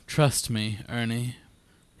 Trust me, Ernie."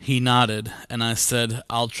 He nodded, and I said,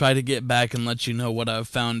 "I'll try to get back and let you know what I've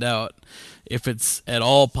found out. If it's at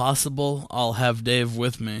all possible, I'll have Dave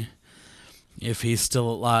with me, if he's still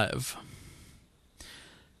alive."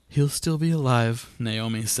 "He'll still be alive,"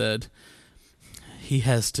 Naomi said. "He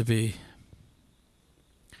has to be."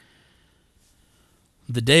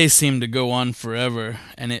 The day seemed to go on forever,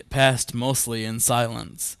 and it passed mostly in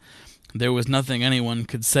silence. There was nothing anyone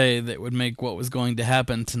could say that would make what was going to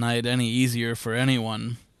happen tonight any easier for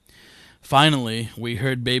anyone. Finally, we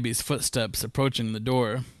heard Baby's footsteps approaching the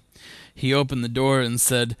door. He opened the door and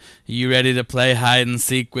said, "You ready to play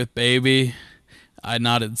hide-and-seek with Baby?" I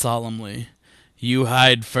nodded solemnly. "You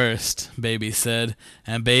hide first," Baby said,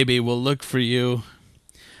 "and Baby will look for you."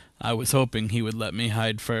 I was hoping he would let me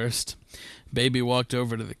hide first. Baby walked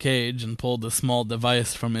over to the cage and pulled a small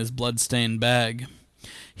device from his blood-stained bag.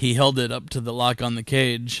 He held it up to the lock on the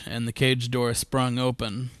cage, and the cage door sprung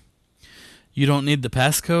open. "You don't need the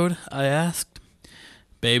passcode?" I asked.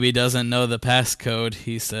 "Baby doesn't know the passcode,"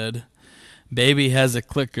 he said. "Baby has a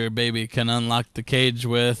clicker Baby can unlock the cage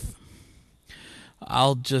with."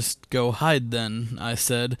 "I'll just go hide then," I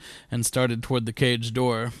said, and started toward the cage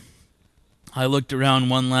door. I looked around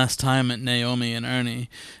one last time at Naomi and Ernie,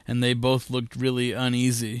 and they both looked really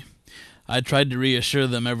uneasy. I tried to reassure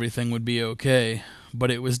them everything would be okay,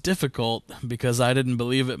 but it was difficult because I didn't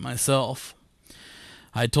believe it myself.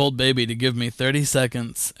 I told Baby to give me 30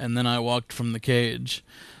 seconds, and then I walked from the cage.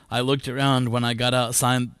 I looked around when I got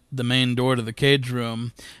outside the main door to the cage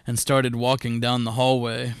room and started walking down the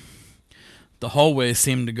hallway. The hallway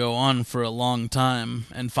seemed to go on for a long time,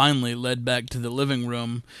 and finally led back to the living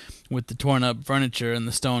room with the torn-up furniture and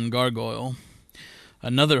the stone gargoyle.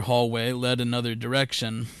 Another hallway led another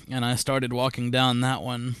direction, and I started walking down that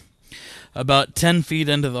one. About 10 feet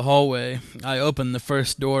into the hallway, I opened the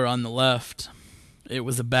first door on the left. It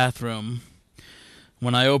was a bathroom.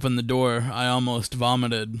 When I opened the door, I almost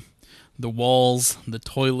vomited. The walls, the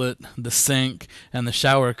toilet, the sink, and the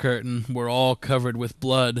shower curtain were all covered with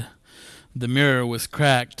blood. The mirror was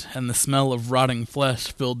cracked, and the smell of rotting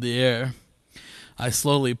flesh filled the air. I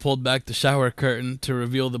slowly pulled back the shower curtain to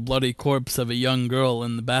reveal the bloody corpse of a young girl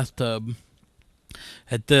in the bathtub.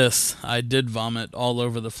 At this, I did vomit all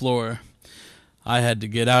over the floor. I had to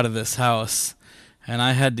get out of this house, and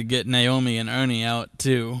I had to get Naomi and Ernie out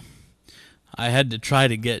too. I had to try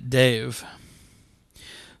to get Dave.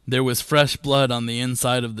 There was fresh blood on the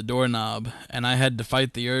inside of the doorknob, and I had to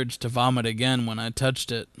fight the urge to vomit again when I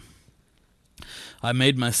touched it. I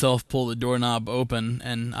made myself pull the doorknob open,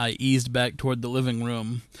 and I eased back toward the living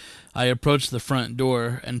room. I approached the front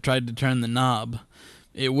door and tried to turn the knob.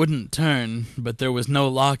 It wouldn't turn, but there was no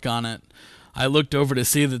lock on it. I looked over to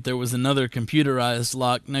see that there was another computerized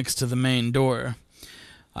lock next to the main door.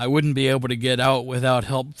 I wouldn't be able to get out without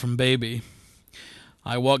help from Baby.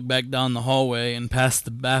 I walked back down the hallway and past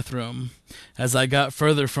the bathroom. As I got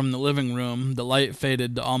further from the living room, the light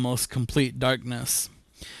faded to almost complete darkness.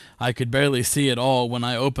 I could barely see at all when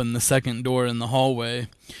I opened the second door in the hallway,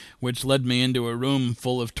 which led me into a room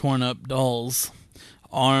full of torn-up dolls.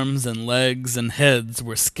 Arms and legs and heads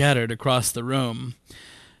were scattered across the room.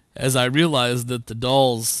 As I realized that the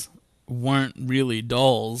dolls weren't really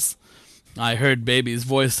dolls, I heard Baby's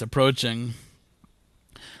voice approaching.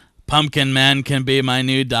 "Pumpkin Man can be my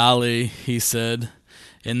new dolly," he said.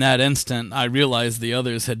 In that instant, I realized the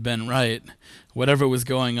others had been right. Whatever was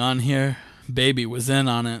going on here, Baby was in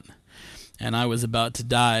on it, and I was about to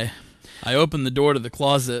die. I opened the door to the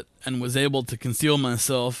closet and was able to conceal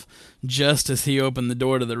myself just as he opened the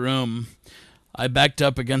door to the room. I backed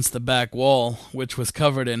up against the back wall, which was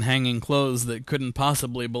covered in hanging clothes that couldn't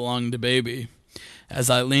possibly belong to Baby. As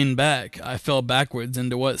I leaned back, I fell backwards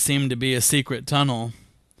into what seemed to be a secret tunnel.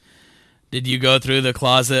 "Did you go through the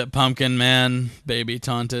closet, Pumpkin Man?" Baby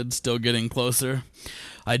taunted, still getting closer.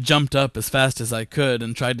 I jumped up as fast as I could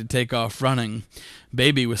and tried to take off running.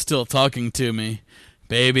 Baby was still talking to me.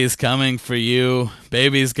 "Baby's coming for you.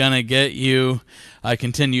 Baby's gonna get you." I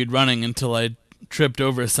continued running until I tripped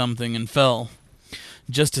over something and fell.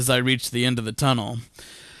 Just as I reached the end of the tunnel,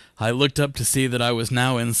 I looked up to see that I was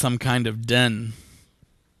now in some kind of den.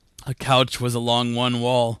 A couch was along one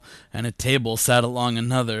wall, and a table sat along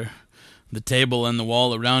another. The table and the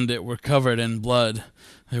wall around it were covered in blood.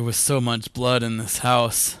 There was so much blood in this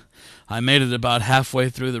house. I made it about halfway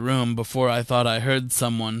through the room before I thought I heard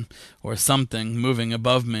someone, or something, moving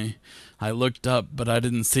above me. I looked up, but I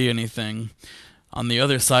didn't see anything. On the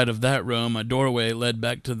other side of that room, a doorway led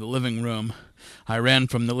back to the living room. I ran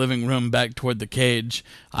from the living room back toward the cage.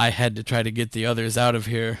 I had to try to get the others out of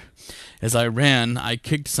here. As I ran, I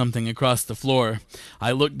kicked something across the floor.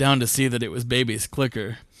 I looked down to see that it was Baby's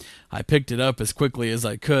clicker. I picked it up as quickly as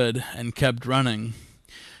I could and kept running.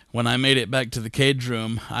 When I made it back to the cage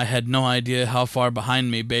room, I had no idea how far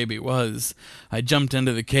behind me Baby was. I jumped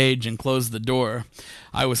into the cage and closed the door.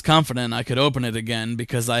 I was confident I could open it again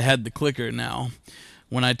because I had the clicker now.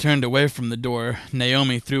 When I turned away from the door,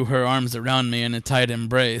 Naomi threw her arms around me in a tight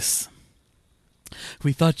embrace.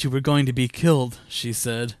 "We thought you were going to be killed," she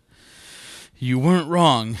said. "You weren't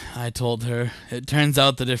wrong," I told her. "It turns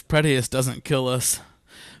out that if Pretius doesn't kill us,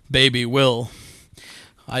 Baby will."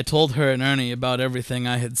 I told her and Ernie about everything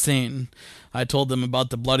I had seen. I told them about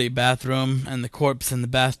the bloody bathroom and the corpse in the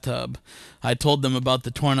bathtub. I told them about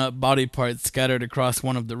the torn-up body parts scattered across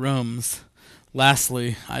one of the rooms.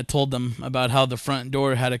 Lastly, I told them about how the front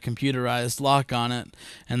door had a computerized lock on it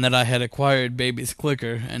and that I had acquired Baby's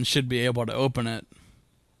clicker and should be able to open it.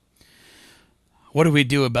 "What do we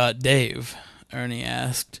do about Dave?" Ernie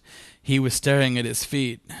asked. He was staring at his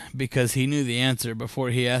feet because he knew the answer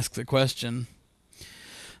before he asked the question.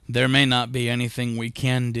 "There may not be anything we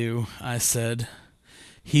can do," I said.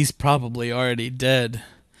 "He's probably already dead.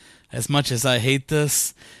 As much as I hate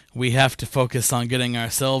this, we have to focus on getting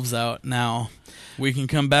ourselves out now. We can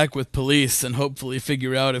come back with police and hopefully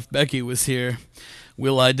figure out if Becky was here.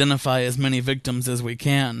 We'll identify as many victims as we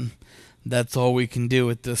can. That's all we can do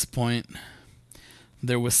at this point."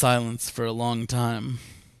 There was silence for a long time.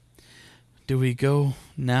 "Do we go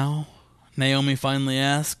now?" Naomi finally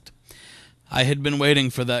asked. I had been waiting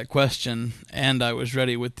for that question, and I was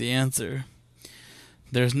ready with the answer.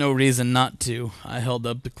 "There's no reason not to." I held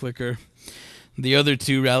up the clicker. The other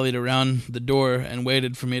two rallied around the door and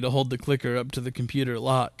waited for me to hold the clicker up to the computer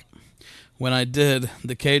lock. When I did,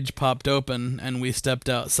 the cage popped open and we stepped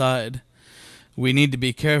outside. We need to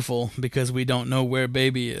be careful because we don't know where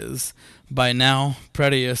Baby is. By now,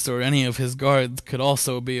 Pretius or any of his guards could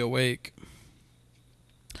also be awake.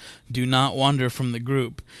 Do not wander from the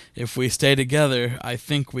group. If we stay together, I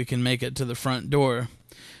think we can make it to the front door.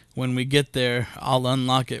 When we get there, I'll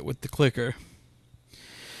unlock it with the clicker."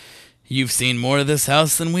 "You've seen more of this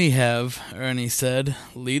house than we have," Ernie said.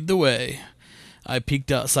 "Lead the way." I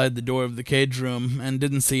peeked outside the door of the cage room and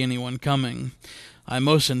didn't see anyone coming. I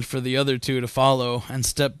motioned for the other two to follow and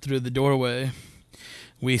stepped through the doorway.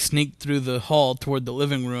 We sneaked through the hall toward the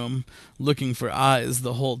living room, looking for eyes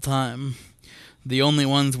the whole time. The only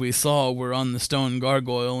ones we saw were on the stone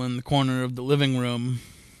gargoyle in the corner of the living room.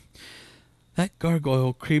 "That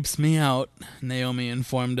gargoyle creeps me out," Naomi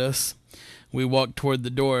informed us. We walked toward the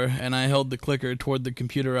door, and I held the clicker toward the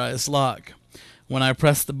computerized lock. When I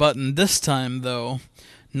pressed the button this time, though,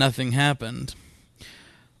 nothing happened.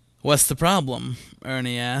 "What's the problem?"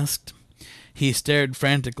 Ernie asked. He stared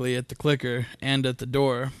frantically at the clicker and at the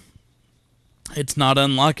door. "It's not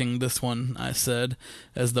unlocking this one," I said,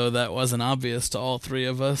 as though that wasn't obvious to all three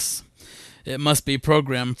of us. "It must be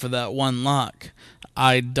programmed for that one lock.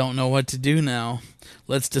 I don't know what to do now.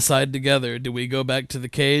 Let's decide together. Do we go back to the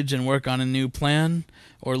cage and work on a new plan,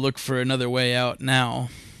 or look for another way out now?"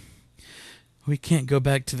 "We can't go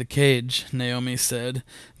back to the cage," Naomi said.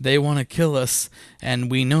 "They want to kill us, and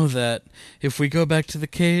we know that. If we go back to the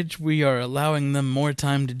cage, we are allowing them more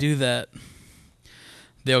time to do that."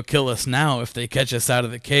 "They'll kill us now if they catch us out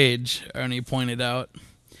of the cage," Ernie pointed out.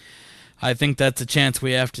 "I think that's a chance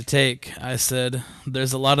we have to take," I said.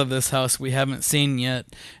 "There's a lot of this house we haven't seen yet,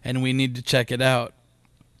 and we need to check it out.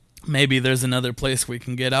 Maybe there's another place we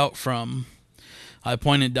can get out from." I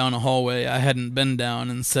pointed down a hallway I hadn't been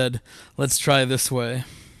down and said, "Let's try this way."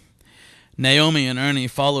 Naomi and Ernie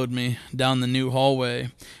followed me down the new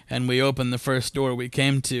hallway, and we opened the first door we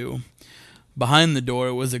came to. Behind the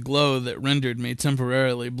door was a glow that rendered me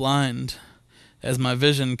temporarily blind. As my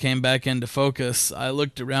vision came back into focus, I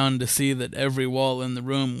looked around to see that every wall in the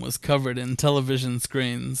room was covered in television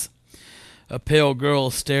screens. A pale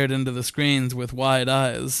girl stared into the screens with wide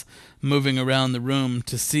eyes, moving around the room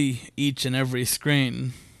to see each and every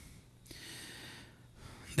screen.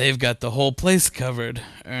 "They've got the whole place covered,"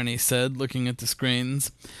 Ernie said, looking at the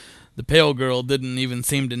screens. The pale girl didn't even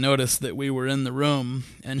seem to notice that we were in the room,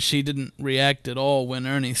 and she didn't react at all when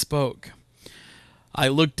Ernie spoke. I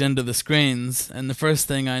looked into the screens, and the first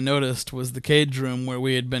thing I noticed was the cage room where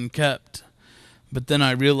we had been kept. But then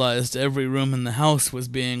I realized every room in the house was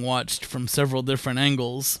being watched from several different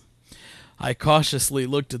angles. I cautiously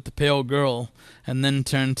looked at the pale girl, and then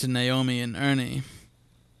turned to Naomi and Ernie.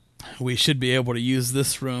 "We should be able to use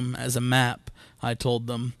this room as a map," I told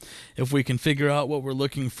them. "If we can figure out what we're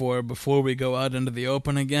looking for before we go out into the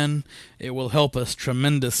open again, it will help us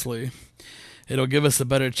tremendously. It'll give us a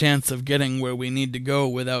better chance of getting where we need to go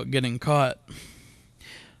without getting caught."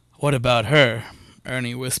 "What about her?"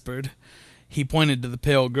 Ernie whispered. He pointed to the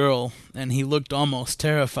pale girl, and he looked almost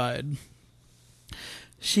terrified.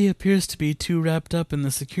 "She appears to be too wrapped up in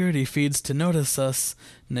the security feeds to notice us,"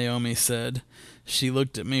 Naomi said. She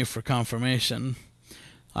looked at me for confirmation.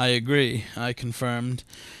 "I agree," I confirmed.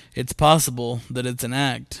 "It's possible that it's an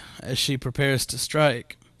act, as she prepares to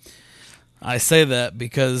strike. I say that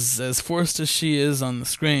because, as forced as she is on the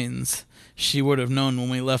screens, she would have known when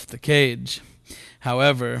we left the cage.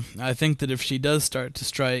 However, I think that if she does start to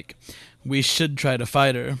strike, we should try to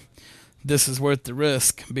fight her. This is worth the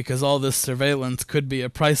risk, because all this surveillance could be a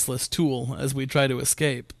priceless tool as we try to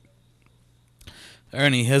escape."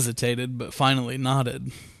 Ernie hesitated, but finally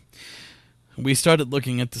nodded. We started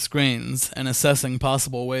looking at the screens and assessing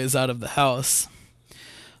possible ways out of the house.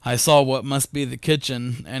 I saw what must be the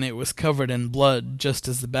kitchen, and it was covered in blood, just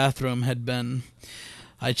as the bathroom had been.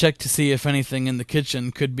 I checked to see if anything in the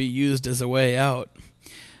kitchen could be used as a way out.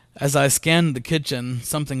 As I scanned the kitchen,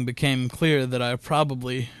 something became clear that I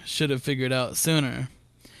probably should have figured out sooner.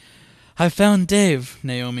 "I found Dave,"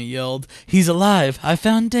 Naomi yelled. "He's alive! I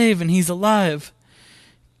found Dave, and he's alive!"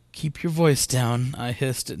 "Keep your voice down," I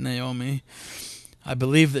hissed at Naomi. "I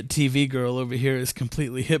believe that TV girl over here is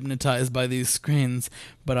completely hypnotized by these screens,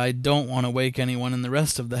 but I don't want to wake anyone in the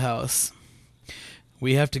rest of the house.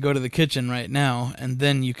 We have to go to the kitchen right now, and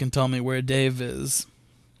then you can tell me where Dave is."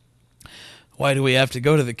 "Why do we have to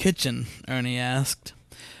go to the kitchen?" Ernie asked.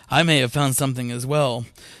 "I may have found something as well.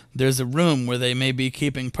 There's a room where they may be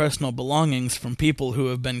keeping personal belongings from people who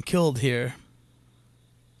have been killed here."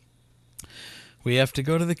 "We have to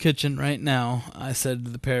go to the kitchen right now," I said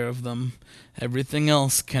to the pair of them. "Everything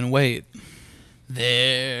else can wait."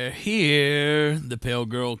 "They're here," the pale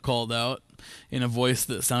girl called out, in a voice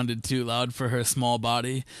that sounded too loud for her small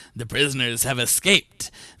body. "The prisoners have escaped.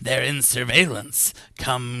 They're in surveillance.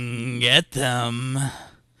 Come get them."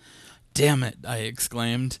 "Damn it," I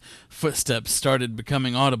exclaimed. Footsteps started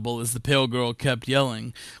becoming audible as the pale girl kept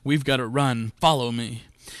yelling, "We've got to run. Follow me."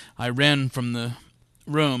 I ran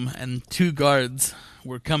room, and 2 guards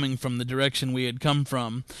were coming from the direction we had come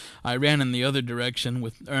from. I ran in the other direction,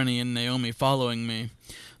 with Ernie and Naomi following me.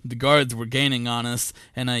 The guards were gaining on us,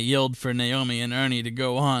 and I yelled for Naomi and Ernie to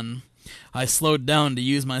go on. I slowed down to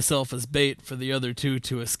use myself as bait for the other 2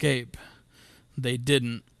 to escape. They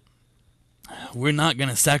didn't. "We're not going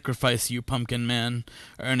to sacrifice you, Pumpkin Man,"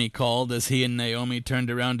 Ernie called as he and Naomi turned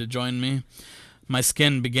around to join me. My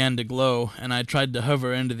skin began to glow, and I tried to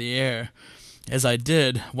hover into the air. As I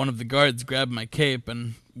did, one of the guards grabbed my cape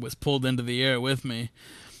and was pulled into the air with me.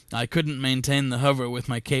 I couldn't maintain the hover with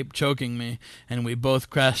my cape choking me, and we both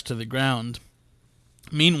crashed to the ground.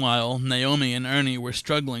 Meanwhile, Naomi and Ernie were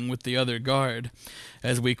struggling with the other guard.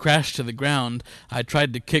 As we crashed to the ground, I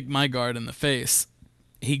tried to kick my guard in the face.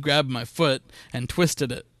 He grabbed my foot and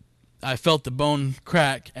twisted it. I felt the bone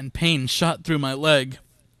crack, and pain shot through my leg.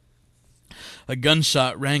 A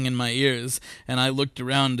gunshot rang in my ears, and I looked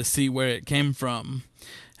around to see where it came from.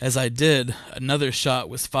 As I did, another shot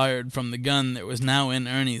was fired from the gun that was now in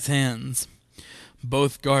Ernie's hands.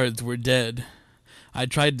 Both guards were dead. I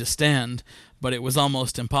tried to stand, but it was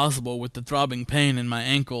almost impossible with the throbbing pain in my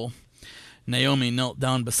ankle. Naomi knelt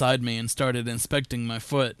down beside me and started inspecting my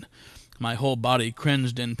foot. My whole body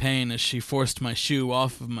cringed in pain as she forced my shoe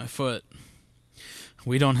off of my foot.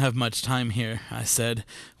 "We don't have much time here," I said,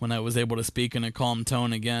 when I was able to speak in a calm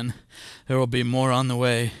tone again. "There will be more on the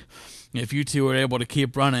way. If you 2 are able to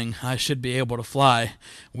keep running, I should be able to fly.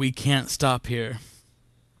 We can't stop here."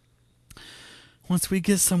 "Once we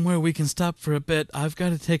get somewhere we can stop for a bit, I've got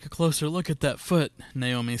to take a closer look at that foot,"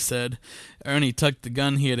 Naomi said. Ernie tucked the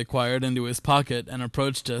gun he had acquired into his pocket and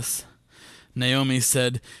approached us. Naomi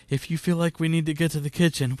said, "If you feel like we need to get to the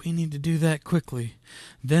kitchen, we need to do that quickly.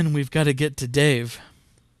 Then we've got to get to Dave."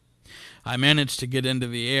 I managed to get into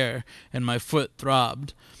the air, and my foot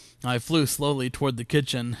throbbed. I flew slowly toward the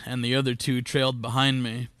kitchen, and the other 2 trailed behind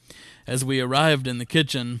me. As we arrived in the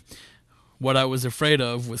kitchen, what I was afraid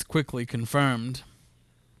of was quickly confirmed.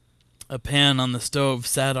 A pan on the stove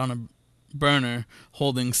sat on a burner,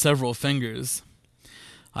 holding several fingers.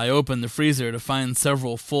 I opened the freezer to find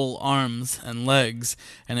several full arms and legs,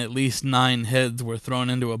 and at least 9 heads were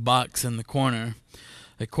thrown into a box in the corner.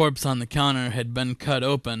 A corpse on the counter had been cut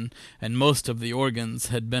open, and most of the organs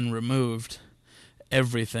had been removed.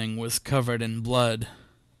 Everything was covered in blood.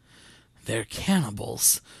 "They're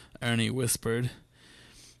cannibals," Ernie whispered.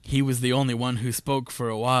 He was the only one who spoke for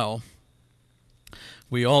a while.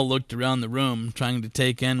 We all looked around the room, trying to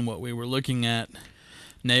take in what we were looking at.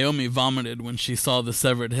 Naomi vomited when she saw the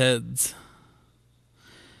severed heads,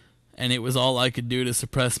 and it was all I could do to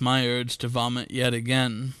suppress my urge to vomit yet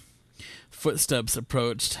again. Footsteps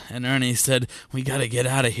approached, and Ernie said, "We gotta get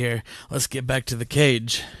out of here. Let's get back to the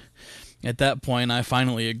cage." At that point, I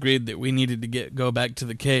finally agreed that we needed to go back to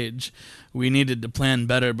the cage. We needed to plan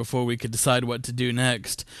better before we could decide what to do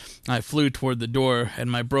next. I flew toward the door,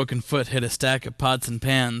 and my broken foot hit a stack of pots and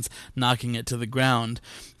pans, knocking it to the ground.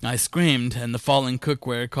 I screamed, and the falling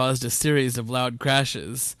cookware caused a series of loud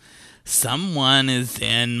crashes. "Someone is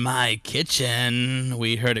in my kitchen,"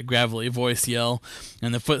 we heard a gravelly voice yell,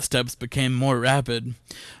 and the footsteps became more rapid.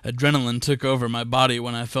 Adrenaline took over my body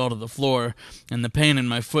when I fell to the floor, and the pain in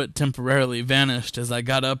my foot temporarily vanished as I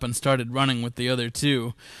got up and started running with the other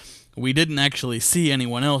 2. We didn't actually see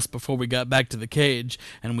anyone else before we got back to the cage,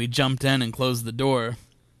 and we jumped in and closed the door.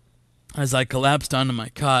 As I collapsed onto my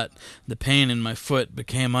cot, the pain in my foot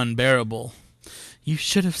became unbearable. "You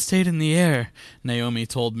should have stayed in the air," Naomi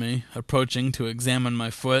told me, approaching to examine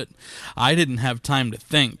my foot. "I didn't have time to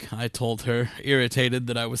think," I told her, irritated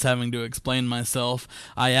that I was having to explain myself.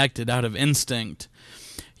 "I acted out of instinct."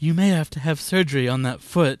 "You may have to have surgery on that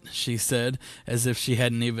foot," she said, as if she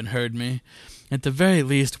hadn't even heard me. "At the very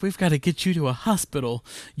least, we've got to get you to a hospital.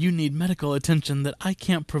 You need medical attention that I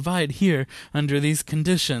can't provide here under these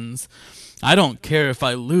conditions." "I don't care if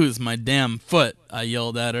I lose my damn foot," I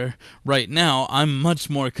yelled at her. "Right now, I'm much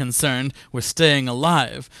more concerned with staying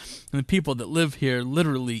alive. The people that live here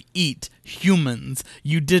literally eat humans.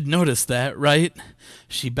 You did notice that, right?"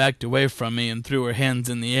 She backed away from me and threw her hands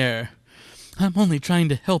in the air. "I'm only trying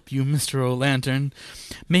to help you, Mr. O'Lantern.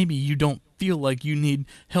 Maybe you don't feel like you need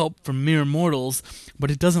help from mere mortals, but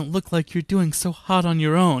it doesn't look like you're doing so hot on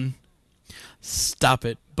your own." "Stop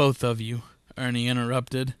it, both of you," Ernie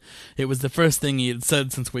interrupted. It was the first thing he had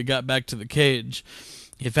said since we got back to the cage.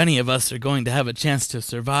 "If any of us are going to have a chance to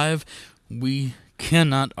survive, we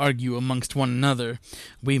cannot argue amongst one another.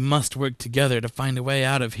 We must work together to find a way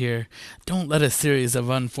out of here. Don't let a series of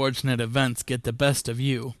unfortunate events get the best of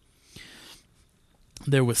you."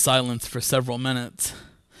 There was silence for several minutes.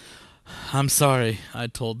 "I'm sorry," I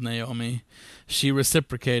told Naomi. She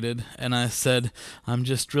reciprocated, and I said, I'm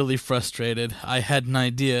just really frustrated. I had an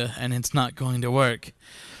idea, and it's not going to work.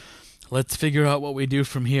 Let's figure out what we do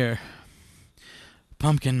from here.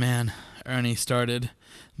 Pumpkin Man, Ernie started.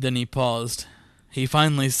 Then he paused. He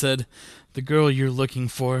finally said, the girl you're looking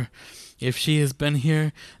for. If she has been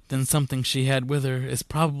here, then something she had with her is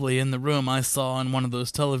probably in the room I saw on one of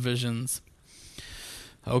those televisions.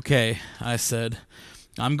 Okay, I said.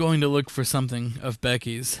 I'm going to look for something of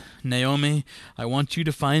Becky's. Naomi, I want you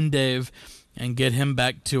to find Dave and get him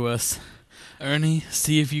back to us. Ernie,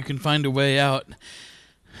 see if you can find a way out.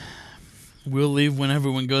 We'll leave when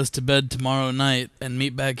everyone goes to bed tomorrow night and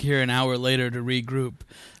meet back here an hour later to regroup.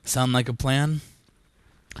 Sound like a plan?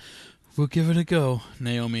 We'll give it a go,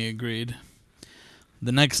 Naomi agreed.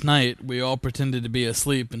 The next night, we all pretended to be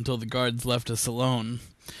asleep until the guards left us alone.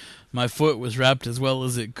 My foot was wrapped as well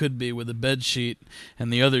as it could be with a bedsheet,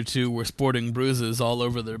 and the other two were sporting bruises all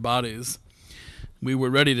over their bodies. We were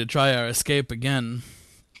ready to try our escape again.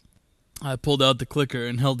 I pulled out the clicker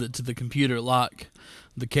and held it to the computer lock.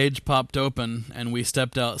 The cage popped open, and we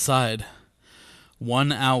stepped outside.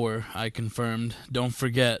 1 hour, I confirmed. Don't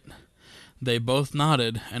forget. They both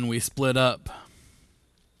nodded, and we split up.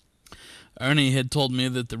 Ernie had told me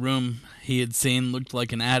that the room he had seen looked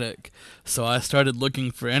like an attic, so I started looking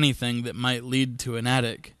for anything that might lead to an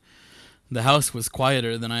attic. The house was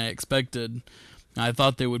quieter than I expected. I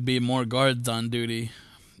thought there would be more guards on duty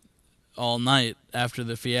all night after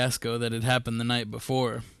the fiasco that had happened the night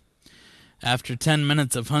before. After 10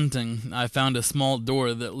 minutes of hunting, I found a small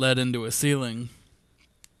door that led into a ceiling.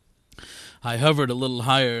 I hovered a little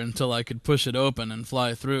higher until I could push it open and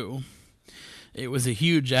fly through. It was a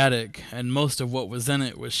huge attic, and most of what was in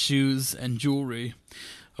it was shoes and jewelry.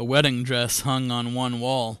 A wedding dress hung on one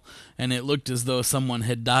wall, and it looked as though someone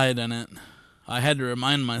had died in it. I had to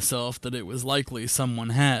remind myself that it was likely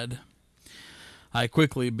someone had. I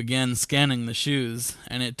quickly began scanning the shoes,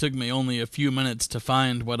 and it took me only a few minutes to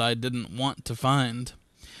find what I didn't want to find.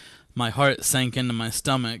 My heart sank into my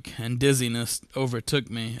stomach, and dizziness overtook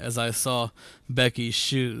me as I saw Becky's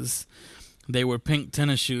shoes. They were pink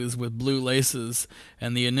tennis shoes with blue laces,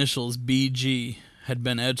 and the initials BG had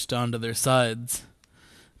been etched onto their sides.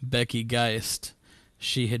 Becky Geist.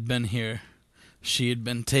 She had been here. She had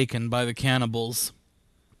been taken by the cannibals.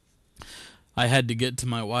 I had to get to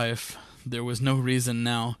my wife. There was no reason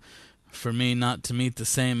now for me not to meet the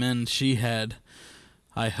same end she had.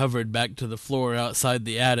 I hovered back to the floor outside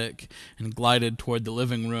the attic and glided toward the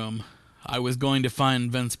living room. I was going to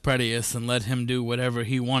find Vince Pretius and let him do whatever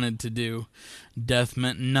he wanted to do. Death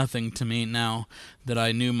meant nothing to me now that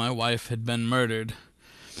I knew my wife had been murdered.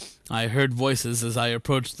 I heard voices as I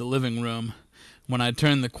approached the living room. When I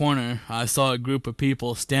turned the corner, I saw a group of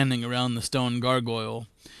people standing around the stone gargoyle.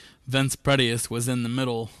 Vince Pretius was in the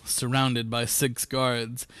middle, surrounded by 6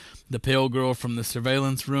 guards, the pale girl from the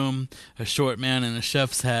surveillance room, a short man in a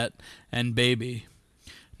chef's hat, and Baby.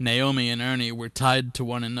 Naomi and Ernie were tied to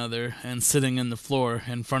one another and sitting in the floor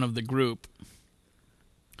in front of the group.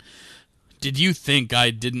 Did you think I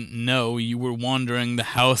didn't know you were wandering the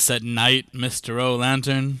house at night, Mr.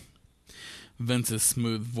 O'Lantern? Vince's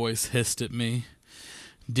smooth voice hissed at me.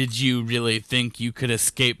 Did you really think you could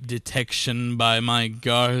escape detection by my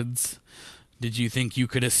guards? Did you think you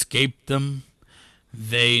could escape them?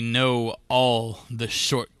 They know all the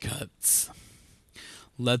shortcuts.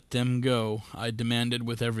 Let them go, I demanded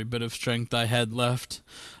with every bit of strength I had left.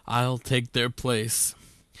 I'll take their place.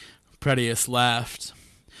 Pretius laughed.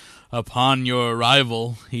 Upon your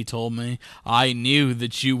arrival, he told me, I knew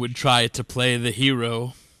that you would try to play the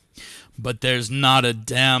hero. But there's not a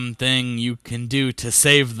damn thing you can do to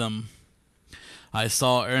save them. I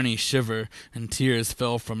saw Ernie shiver, and tears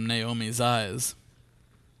fell from Naomi's eyes.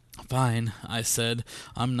 Fine, I said.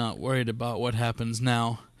 I'm not worried about what happens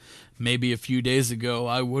now. Maybe a few days ago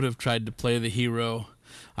I would have tried to play the hero.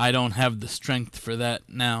 I don't have the strength for that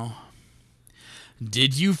now.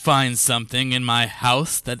 Did you find something in my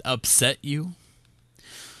house that upset you?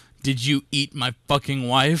 Did you eat my fucking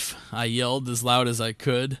wife? I yelled as loud as I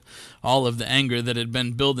could. All of the anger that had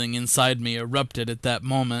been building inside me erupted at that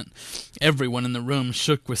moment. Everyone in the room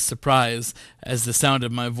shook with surprise as the sound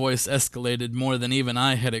of my voice escalated more than even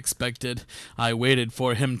I had expected. I waited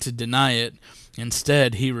for him to deny it.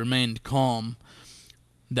 Instead, he remained calm.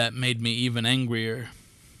 That made me even angrier.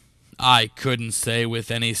 I couldn't say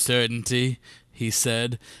with any certainty, he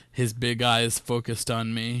said, his big eyes focused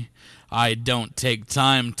on me. I don't take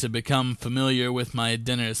time to become familiar with my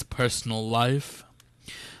dinner's personal life.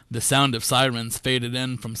 The sound of sirens faded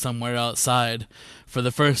in from somewhere outside. For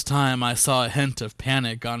the first time, I saw a hint of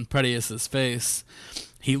panic on Pretius's face.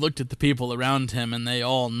 He looked at the people around him, and they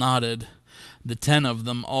all nodded. The 10 of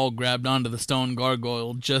them all grabbed onto the stone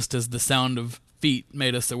gargoyle just as the sound of feet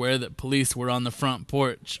made us aware that police were on the front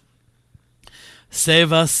porch.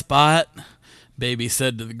 "Save us, Spot," Baby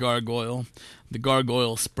said to the gargoyle. The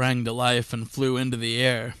gargoyle sprang to life and flew into the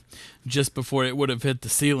air. Just before it would have hit the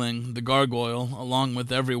ceiling, the gargoyle, along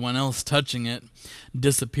with everyone else touching it,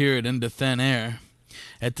 disappeared into thin air.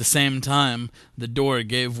 At the same time, the door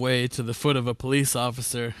gave way to the foot of a police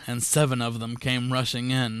officer, and 7 of them came rushing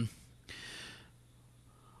in.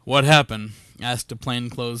 "What happened?" asked a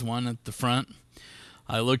plainclothes one at the front.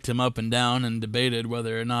 I looked him up and down and debated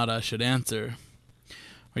whether or not I should answer.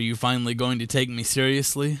 "Are you finally going to take me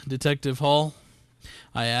seriously, Detective Hall?"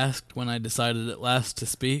 I asked when I decided at last to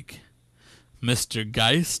speak. "Mr.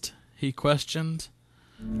 Geist?" he questioned.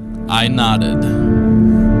 I nodded.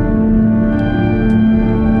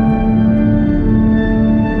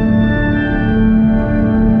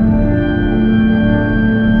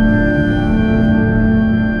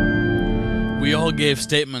 We all gave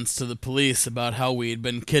statements to the police about how we had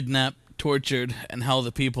been kidnapped, tortured, and how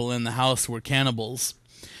the people in the house were cannibals.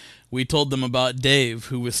 We told them about Dave,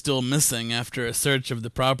 who was still missing after a search of the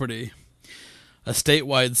property. A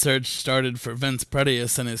statewide search started for Vince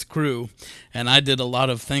Pretius and his crew, and I did a lot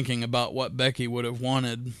of thinking about what Becky would have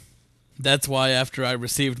wanted. That's why after I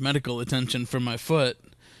received medical attention for my foot,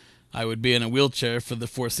 I would be in a wheelchair for the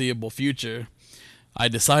foreseeable future, I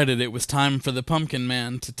decided it was time for the Pumpkin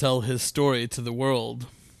Man to tell his story to the world.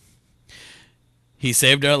 "He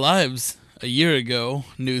saved our lives a year ago,"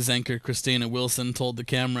 news anchor Christina Wilson told the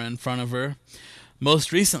camera in front of her.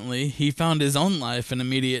 "Most recently, he found his own life in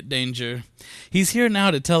immediate danger. He's here now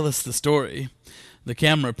to tell us the story." The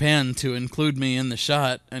camera panned to include me in the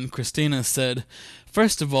shot, and Christina said,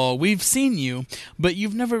 "First of all, we've seen you, but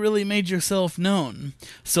you've never really made yourself known,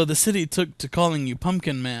 so the city took to calling you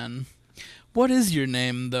Pumpkin Man. What is your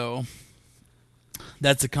name, though?"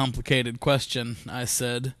 "That's a complicated question," I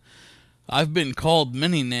said. "I've been called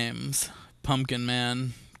many names. Pumpkin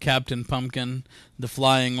Man, Captain Pumpkin, the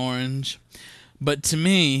Flying Orange. But to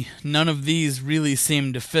me, none of these really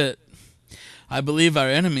seem to fit. I believe our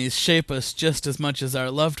enemies shape us just as much as our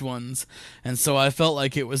loved ones, and so I felt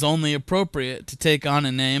like it was only appropriate to take on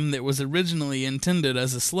a name that was originally intended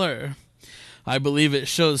as a slur. I believe it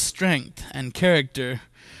shows strength and character,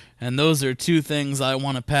 and those are 2 things I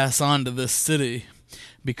want to pass on to this city,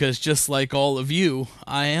 because just like all of you,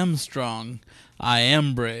 I am strong, I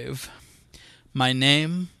am brave. My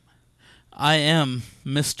name? I am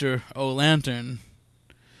Mr. O'Lantern."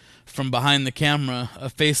 From behind the camera, a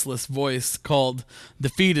faceless voice called, "The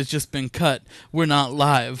feed has just been cut. We're not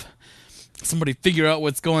live. Somebody figure out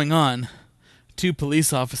what's going on." 2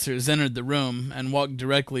 police officers entered the room and walked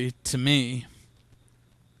directly to me.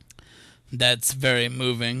 "That's very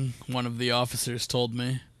moving," one of the officers told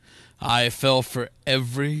me. "I fell for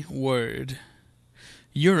every word.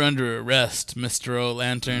 You're under arrest, Mr.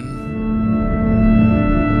 O'Lantern."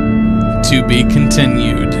 To be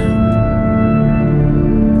continued.